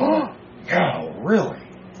don't go, oh, yeah, really?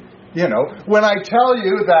 You know, when I tell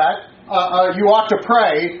you that you ought to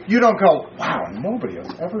pray, you don't go, wow, nobody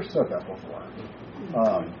has ever said that before.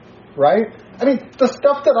 Right? I mean, the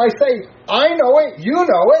stuff that I say, I know it, you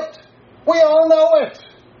know it, we all know it.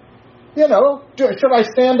 You know, should I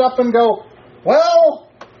stand up and go, well,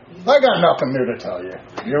 I got nothing new to tell you.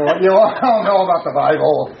 You all know about the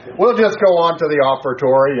Bible. We'll just go on to the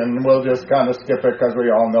offertory and we'll just kind of skip it because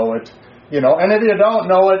we all know it. You know, and if you don't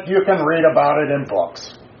know it, you can read about it in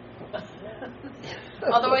books.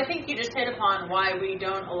 Although I think you just hit upon why we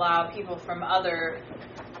don't allow people from other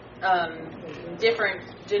different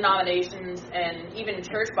denominations and even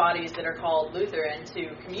church bodies that are called Lutheran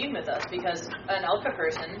to commune with us, because an Elka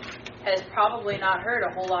person has probably not heard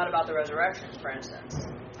a whole lot about the resurrection, for instance.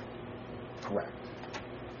 Correct.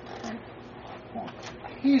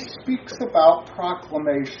 He speaks about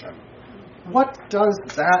proclamation. What does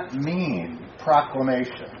that mean,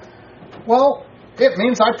 proclamation? Well, it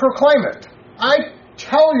means I proclaim it. I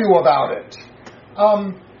tell you about it.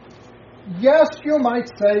 Yes, you might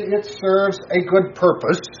say it serves a good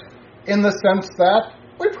purpose in the sense that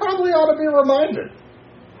we probably ought to be reminded.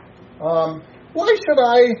 Why should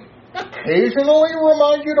I occasionally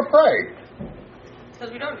remind you to pray?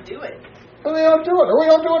 Because we don't do it. Well, we don't do it, or we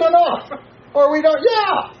don't do it enough. Or we don't,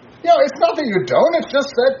 it's not that you don't, it's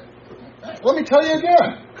just that, let me tell you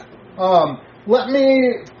again. Let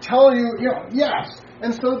me tell you, yes.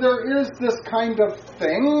 And so there is this kind of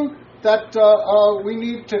thing that we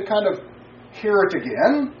need to kind of hear it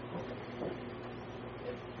again.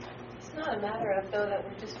 It's not a matter of, though, that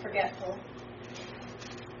we're just forgetful.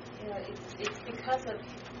 It's because of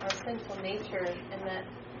our sinful nature and that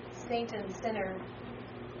saint and sinner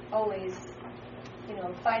always,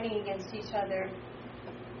 fighting against each other,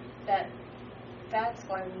 that's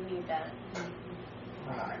why we need that.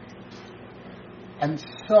 Right. And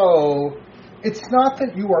so, it's not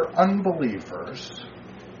that you are unbelievers,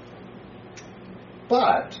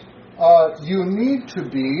 but you need to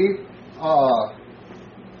be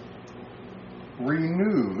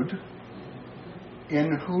renewed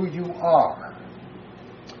in who you are.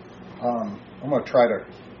 I'm going to try to,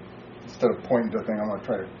 instead of pointing to the thing, I'm going to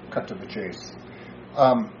try to cut to the chase.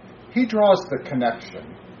 He draws the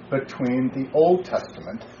connection between the Old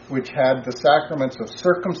Testament, which had the sacraments of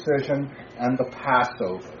circumcision and the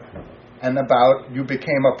Passover, and about you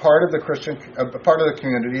became a part of the part of the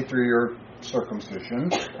community through your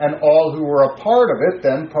circumcision, and all who were a part of it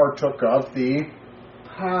then partook of the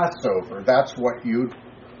Passover. That's what you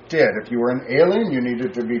did. If you were an alien, you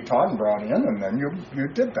needed to be taught and brought in, and then you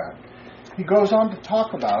did that. He goes on to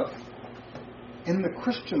talk about, in the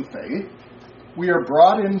Christian faith, we are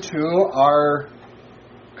brought into our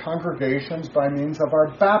congregations by means of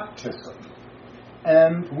our baptism.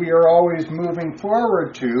 And we are always moving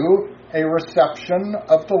forward to a reception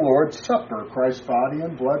of the Lord's Supper, Christ's body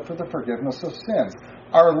and blood for the forgiveness of sins.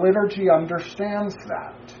 Our liturgy understands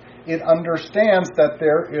that. It understands that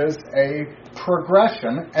there is a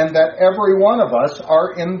progression and that every one of us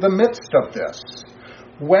are in the midst of this.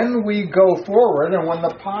 When we go forward and when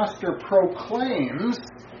the pastor proclaims,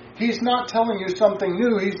 he's not telling you something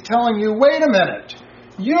new. He's telling you, wait a minute,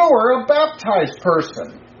 you are a baptized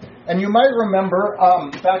person. And you might remember,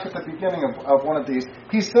 back at the beginning of one of these,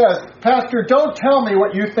 he says, Pastor, don't tell me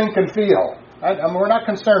what you think and feel. We're not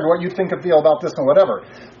concerned what you think and feel about this and whatever.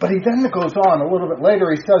 But he then goes on a little bit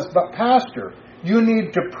later, he says, but Pastor, you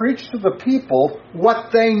need to preach to the people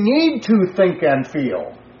what they need to think and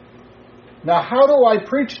feel. Now, how do I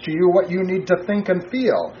preach to you what you need to think and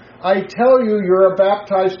feel? I tell you, you're a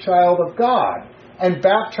baptized child of God. And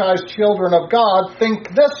baptized children of God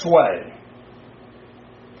think this way.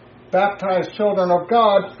 Baptized children of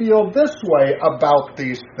God feel this way about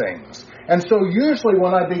these things. And so usually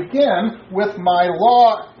when I begin with my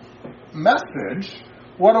law message,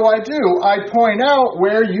 what do? I point out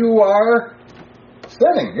where you are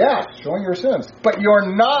sinning. Yes, showing your sins. But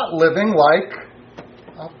you're not living like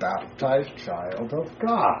a baptized child of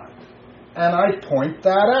God. And I point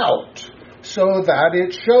that out so that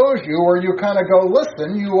it shows you, or you kind of go,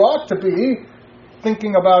 listen, you ought to be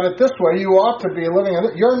thinking about it this way, you ought to be living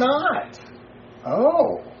it. You're not.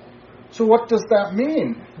 Oh. So what does that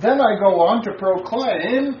mean? Then I go on to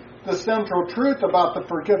proclaim the central truth about the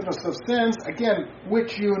forgiveness of sins, again,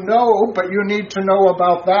 which you know, but you need to know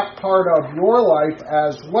about that part of your life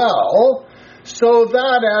as well, so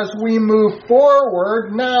that as we move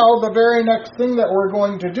forward, now the very next thing that we're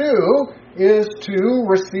going to do is to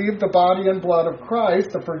receive the body and blood of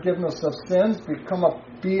Christ, the forgiveness of sins,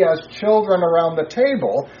 be as children around the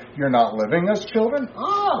table. You're not living as children?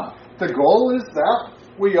 The goal is that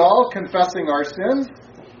we all, confessing our sins,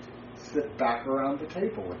 sit back around the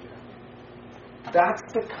table again. That's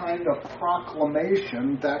the kind of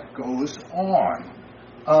proclamation that goes on.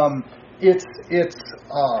 It's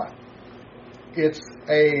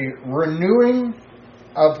a renewing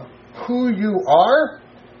of who you are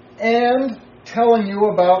and telling you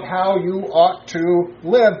about how you ought to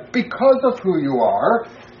live because of who you are.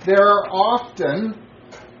 There are often,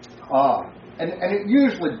 and it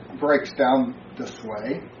usually breaks down this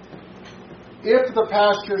way, if the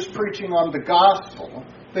pastor's preaching on the gospel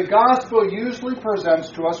usually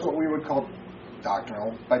presents to us what we would call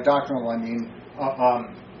doctrinal. By doctrinal, I mean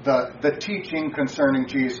the teaching concerning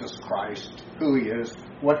Jesus Christ, who he is,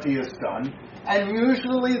 what he has done, and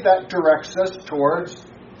usually that directs us towards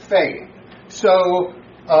faith. So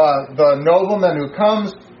the nobleman who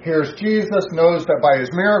comes, hears Jesus, knows that by his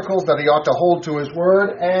miracles that he ought to hold to his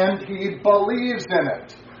word, and he believes in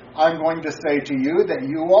it. I'm going to say to you that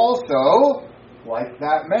you also, like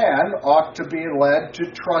that man, ought to be led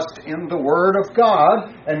to trust in the word of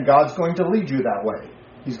God, and God's going to lead you that way.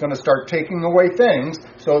 He's going to start taking away things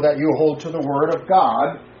so that you hold to the word of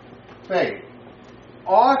God, faith.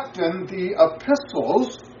 Often the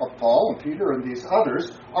epistles of Paul and Peter and these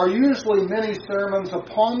others are usually many sermons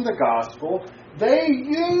upon the gospel. They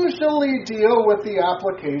usually deal with the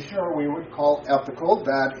application, or we would call ethical,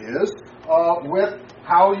 that is, with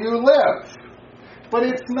how you live. But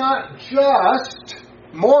it's not just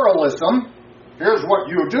moralism. Here's what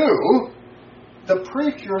you do. The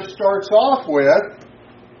preacher starts off with,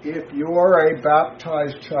 if you're a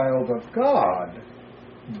baptized child of God,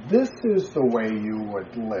 this is the way you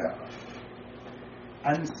would live.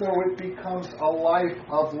 And so it becomes a life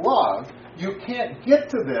of love. You can't get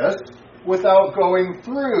to this without going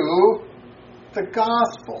through the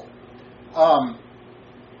gospel.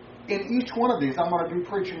 In each one of these, I'm going to be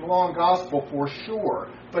preaching law and gospel for sure,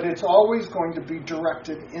 but it's always going to be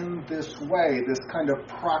directed in this way, this kind of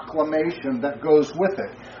proclamation that goes with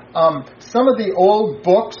it. Some of the old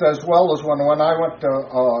books, as well as when I went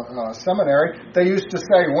to seminary, they used to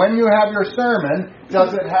say, when you have your sermon,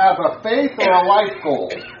 does it have a faith or a life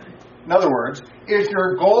goal? In other words, is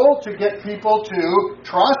your goal to get people to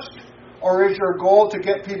trust, or is your goal to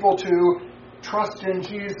get people to trust in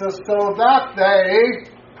Jesus so that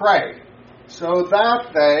they pray, so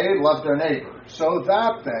that they love their neighbor, so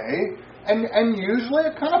that they, and usually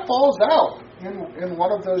it kind of falls out in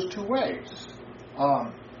one of those two ways.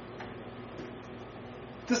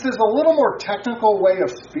 This is a little more technical way of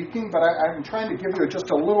speaking, but I'm trying to give you just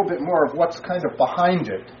a little bit more of what's kind of behind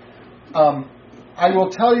it. I will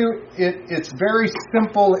tell you, it's very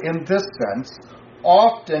simple in this sense.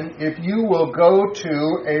 Often, if you will go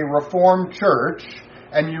to a Reformed church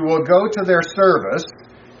and you will go to their service,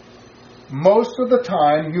 most of the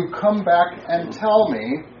time you come back and tell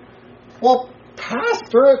me, well,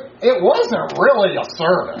 Pastor, it wasn't really a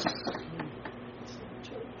service.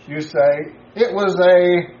 You say, it was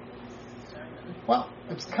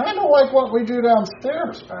it's kind of like what we do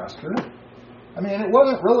downstairs, Pastor. I mean, it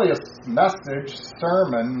wasn't really a message,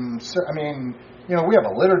 sermon. We have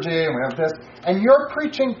a liturgy and we have this. And you're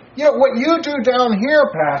preaching, what you do down here,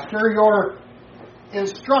 Pastor, your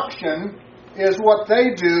instruction is what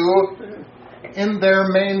they do in their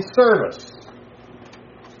main service.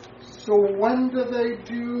 So when do they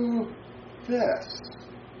do this?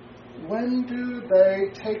 When do they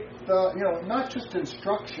take the, not just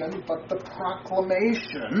instruction, but the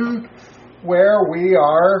proclamation, where we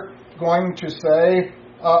are going to say,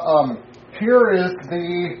 here is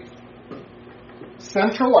the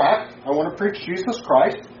central act. I want to preach Jesus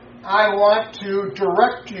Christ. I want to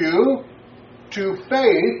direct you to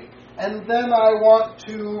faith, and then I want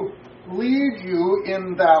to lead you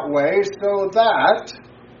in that way so that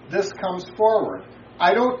this comes forward.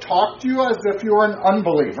 I don't talk to you as if you're an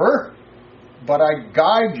unbeliever, but I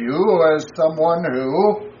guide you as someone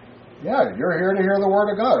who, you're here to hear the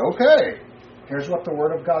Word of God. Okay, here's what the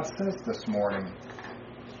Word of God says this morning.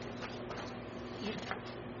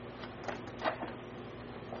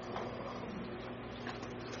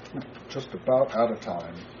 Just about out of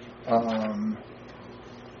time.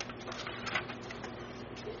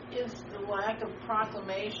 Is the lack of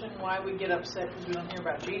proclamation why we get upset because we don't hear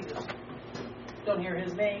about Jesus? Don't hear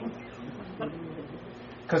His name?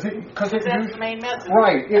 Because that's the main message.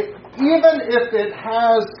 Right. Even if it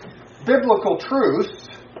has biblical truths,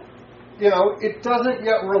 it doesn't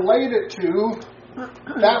yet relate it to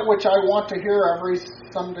that which I want to hear every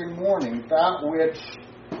Sunday morning. That which,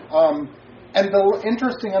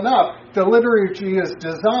 interesting enough, the liturgy is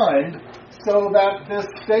designed so that this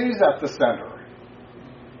stays at the center.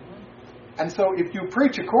 And so if you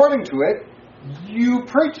preach according to it, you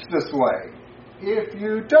preach this way. If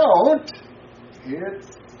you don't,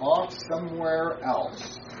 it's off somewhere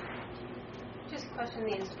else. Just question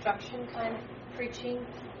the instruction kind of preaching.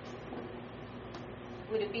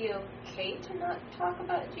 Would it be okay to not talk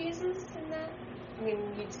about Jesus in that? I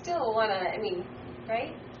mean, you'd still want to,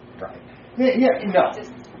 right? Right. Yeah, no.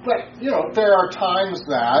 But, there are times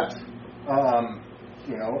that, I'm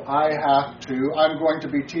going to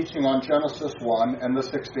be teaching on Genesis 1 and the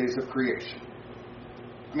 6 days of creation.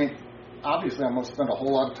 Obviously I'm going to spend a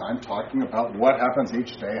whole lot of time talking about what happens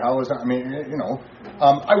each day. I would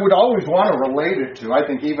always want to relate it to, I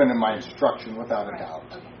think, even in my instruction, without a doubt.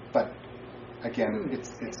 Okay. But, again,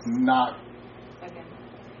 it's not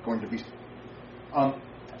going to be...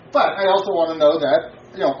 but I also want to know that,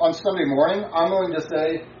 on Sunday morning, I'm going to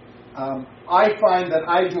say, I find that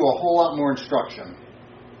I do a whole lot more instruction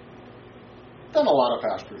than a lot of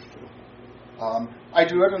pastors do. I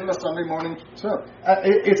do it in the Sunday morning sermon.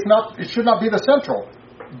 It should not be the central,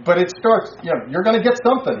 but it starts, you're going to get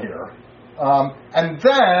something here. And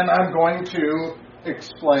then I'm going to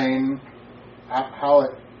explain how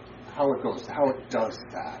it goes, how it does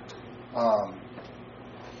that.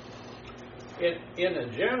 In a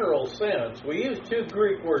general sense, we use two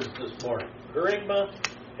Greek words this morning, kerygma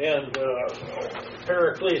and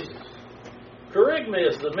paraklesis. Kerygma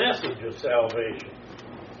is the message of salvation.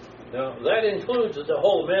 Now, that includes the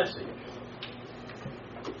whole message.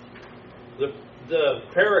 The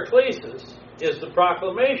paraklesis is the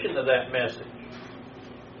proclamation of that message.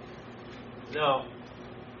 Now,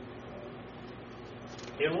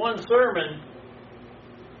 in one sermon,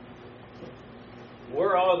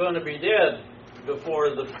 we're all going to be dead before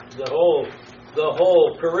the whole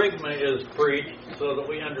kerygma is preached, so that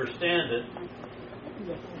we understand it.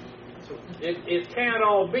 It can't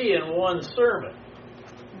all be in one sermon.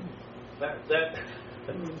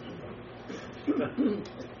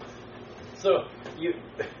 So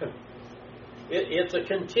it's a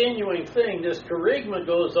continuing thing. This kerygma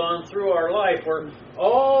goes on through our life. We're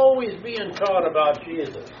always being taught about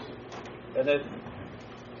Jesus, and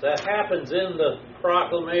that happens in the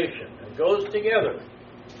proclamation. It goes together.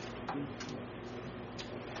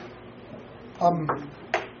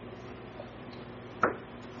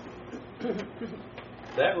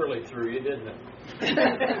 That really threw you, didn't it?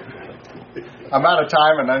 I'm out of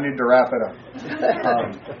time and I need to wrap it up.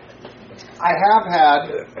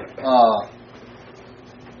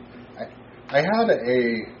 I had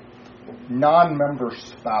a non-member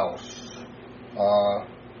spouse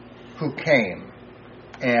who came,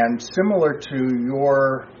 and similar to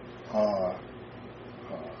your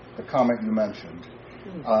the comment you mentioned,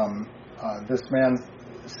 this man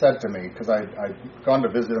said to me, because I'd gone to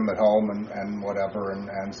visit him at home and whatever,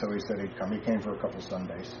 and so he said he'd come. He came for a couple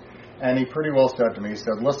Sundays. And he pretty well said to me, he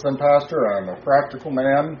said, "Listen, Pastor, I'm a practical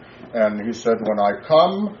man." And he said, "When I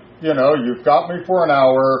come, you've got me for an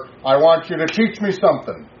hour. I want you to teach me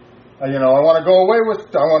something. I want to go away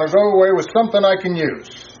with something I can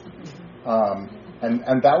use."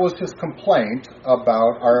 And that was his complaint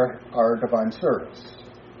about our divine service.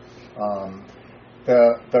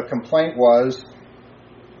 The complaint was,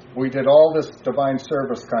 we did all this divine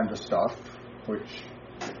service kind of stuff, which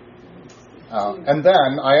And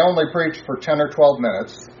then I only preached for 10 or 12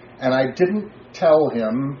 minutes, and I didn't tell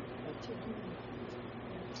him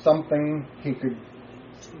something he could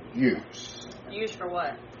use. Used for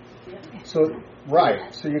what? So,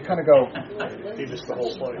 right. So you kind of go, He missed the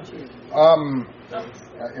whole point.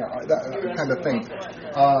 that kind of thing.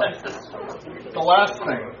 The last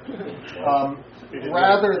thing,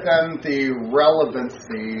 rather than the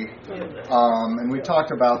relevancy, and we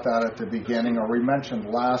talked about that at the beginning, or we mentioned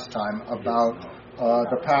last time about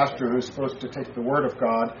the pastor who's supposed to take the Word of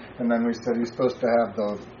God, and then we said he's supposed to have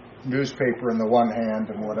the newspaper in the one hand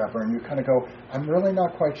and whatever, and you kind of go, I'm really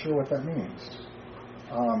not quite sure what that means.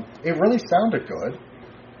 It really sounded good,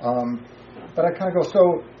 but I kind of go,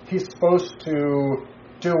 so he's supposed to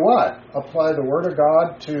do what? Apply the Word of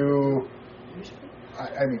God to,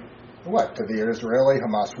 I mean, what? To the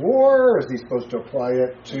Israeli-Hamas war? Is he supposed to apply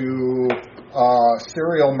it to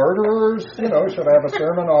serial murderers? Should I have a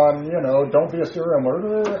sermon on, don't be a serial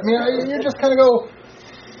murderer? I mean, you just kind of go,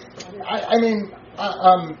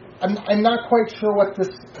 I'm not quite sure what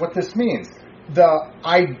this means. The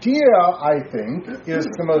idea, I think, is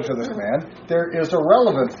similar to this man. There is a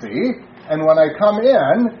relevancy, and when I come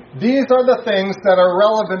in, these are the things that are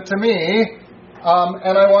relevant to me,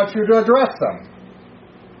 and I want you to address them.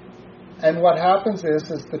 And what happens is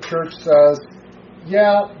the church says,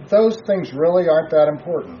 yeah, those things really aren't that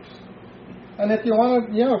important. And if you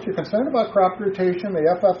want to, if you're concerned about crop rotation,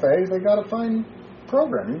 the FFA, they got to find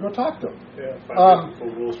program. You go talk to them.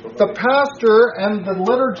 The pastor and the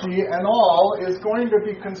liturgy and all is going to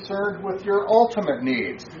be concerned with your ultimate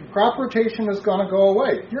needs. Crop rotation is going to go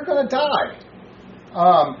away. You're going to die.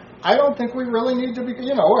 I don't think we really need to be,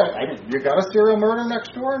 you got a serial murder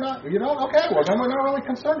next door or not? Okay, well then we're not really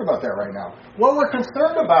concerned about that right now. What we're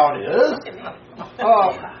concerned about is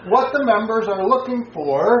what the members are looking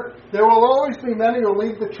for. There will always be many who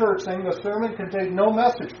leave the church saying the sermon contained no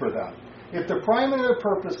message for them. If the primary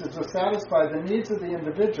purpose is to satisfy the needs of the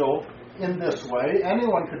individual in this way,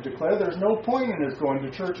 anyone could declare there's no point in his going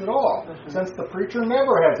to church at all, since the preacher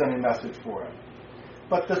never has any message for him.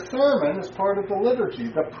 But the sermon is part of the liturgy.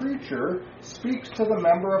 The preacher speaks to the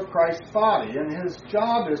member of Christ's body, and his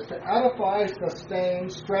job is to edify, sustain,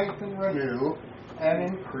 strengthen, renew, and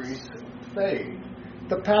increase faith.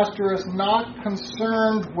 The pastor is not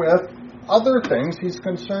concerned with other things. He's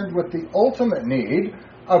concerned with the ultimate need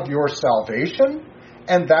of your salvation,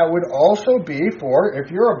 and that would also be for,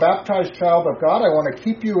 if you're a baptized child of God, I want to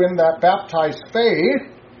keep you in that baptized faith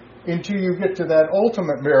until you get to that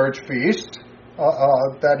ultimate marriage feast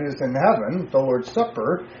that is in heaven, the Lord's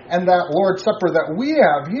Supper, and that Lord's Supper that we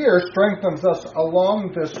have here strengthens us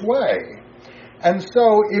along this way. And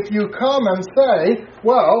so if you come and say,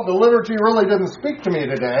 well, the liturgy really didn't speak to me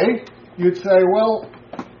today, you'd say, well,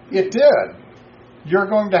 it did. You're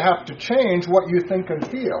going to have to change what you think and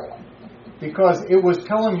feel, because it was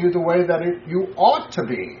telling you the way that you ought to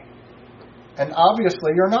be, and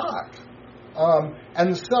obviously you're not.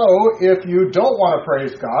 And so if you don't want to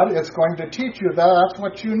praise God, it's going to teach you that that's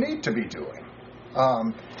what you need to be doing.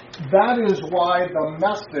 That is why the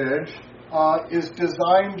message is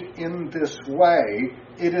designed in this way.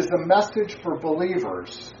 It is a message for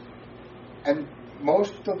believers, and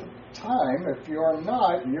most of the time, if you're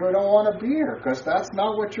not, you don't want to be here, because that's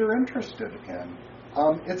not what you're interested in.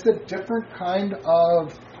 It's a different kind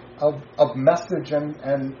of message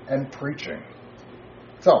and preaching.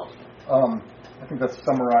 So, I think that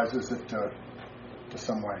summarizes it to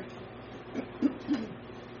some way.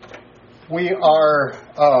 We are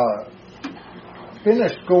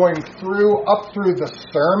finished going up through the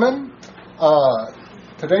sermon.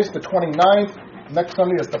 Today's the 29th. Next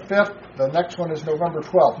Sunday is the 5th. The next one is November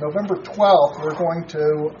 12th. November 12th, we're going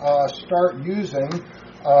to start using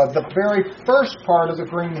the very first part of the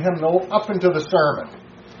green hymnal up into the sermon.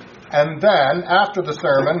 And then, after the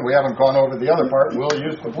sermon, we haven't gone over the other part, we'll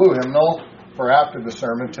use the blue hymnal for after the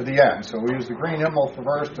sermon to the end. So we use the green hymnal for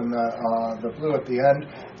first and the blue at the end.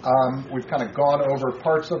 We've kind of gone over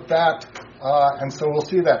parts of that, and so we'll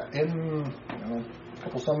see that in a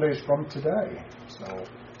couple Sundays from today. So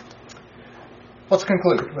let's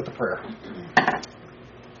conclude with the prayer.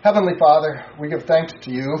 Heavenly Father, we give thanks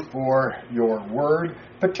to you for your word,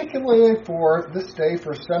 particularly for this day,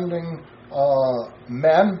 for sending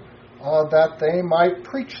men that they might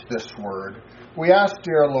preach this word. We ask,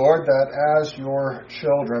 dear Lord, that as your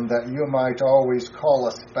children, that you might always call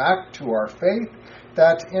us back to our faith,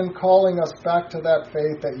 that in calling us back to that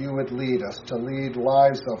faith, that you would lead us to lead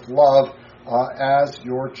lives of love as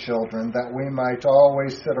your children, that we might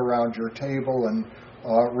always sit around your table and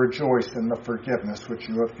rejoice in the forgiveness which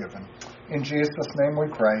you have given. In Jesus' name we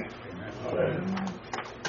pray. Amen.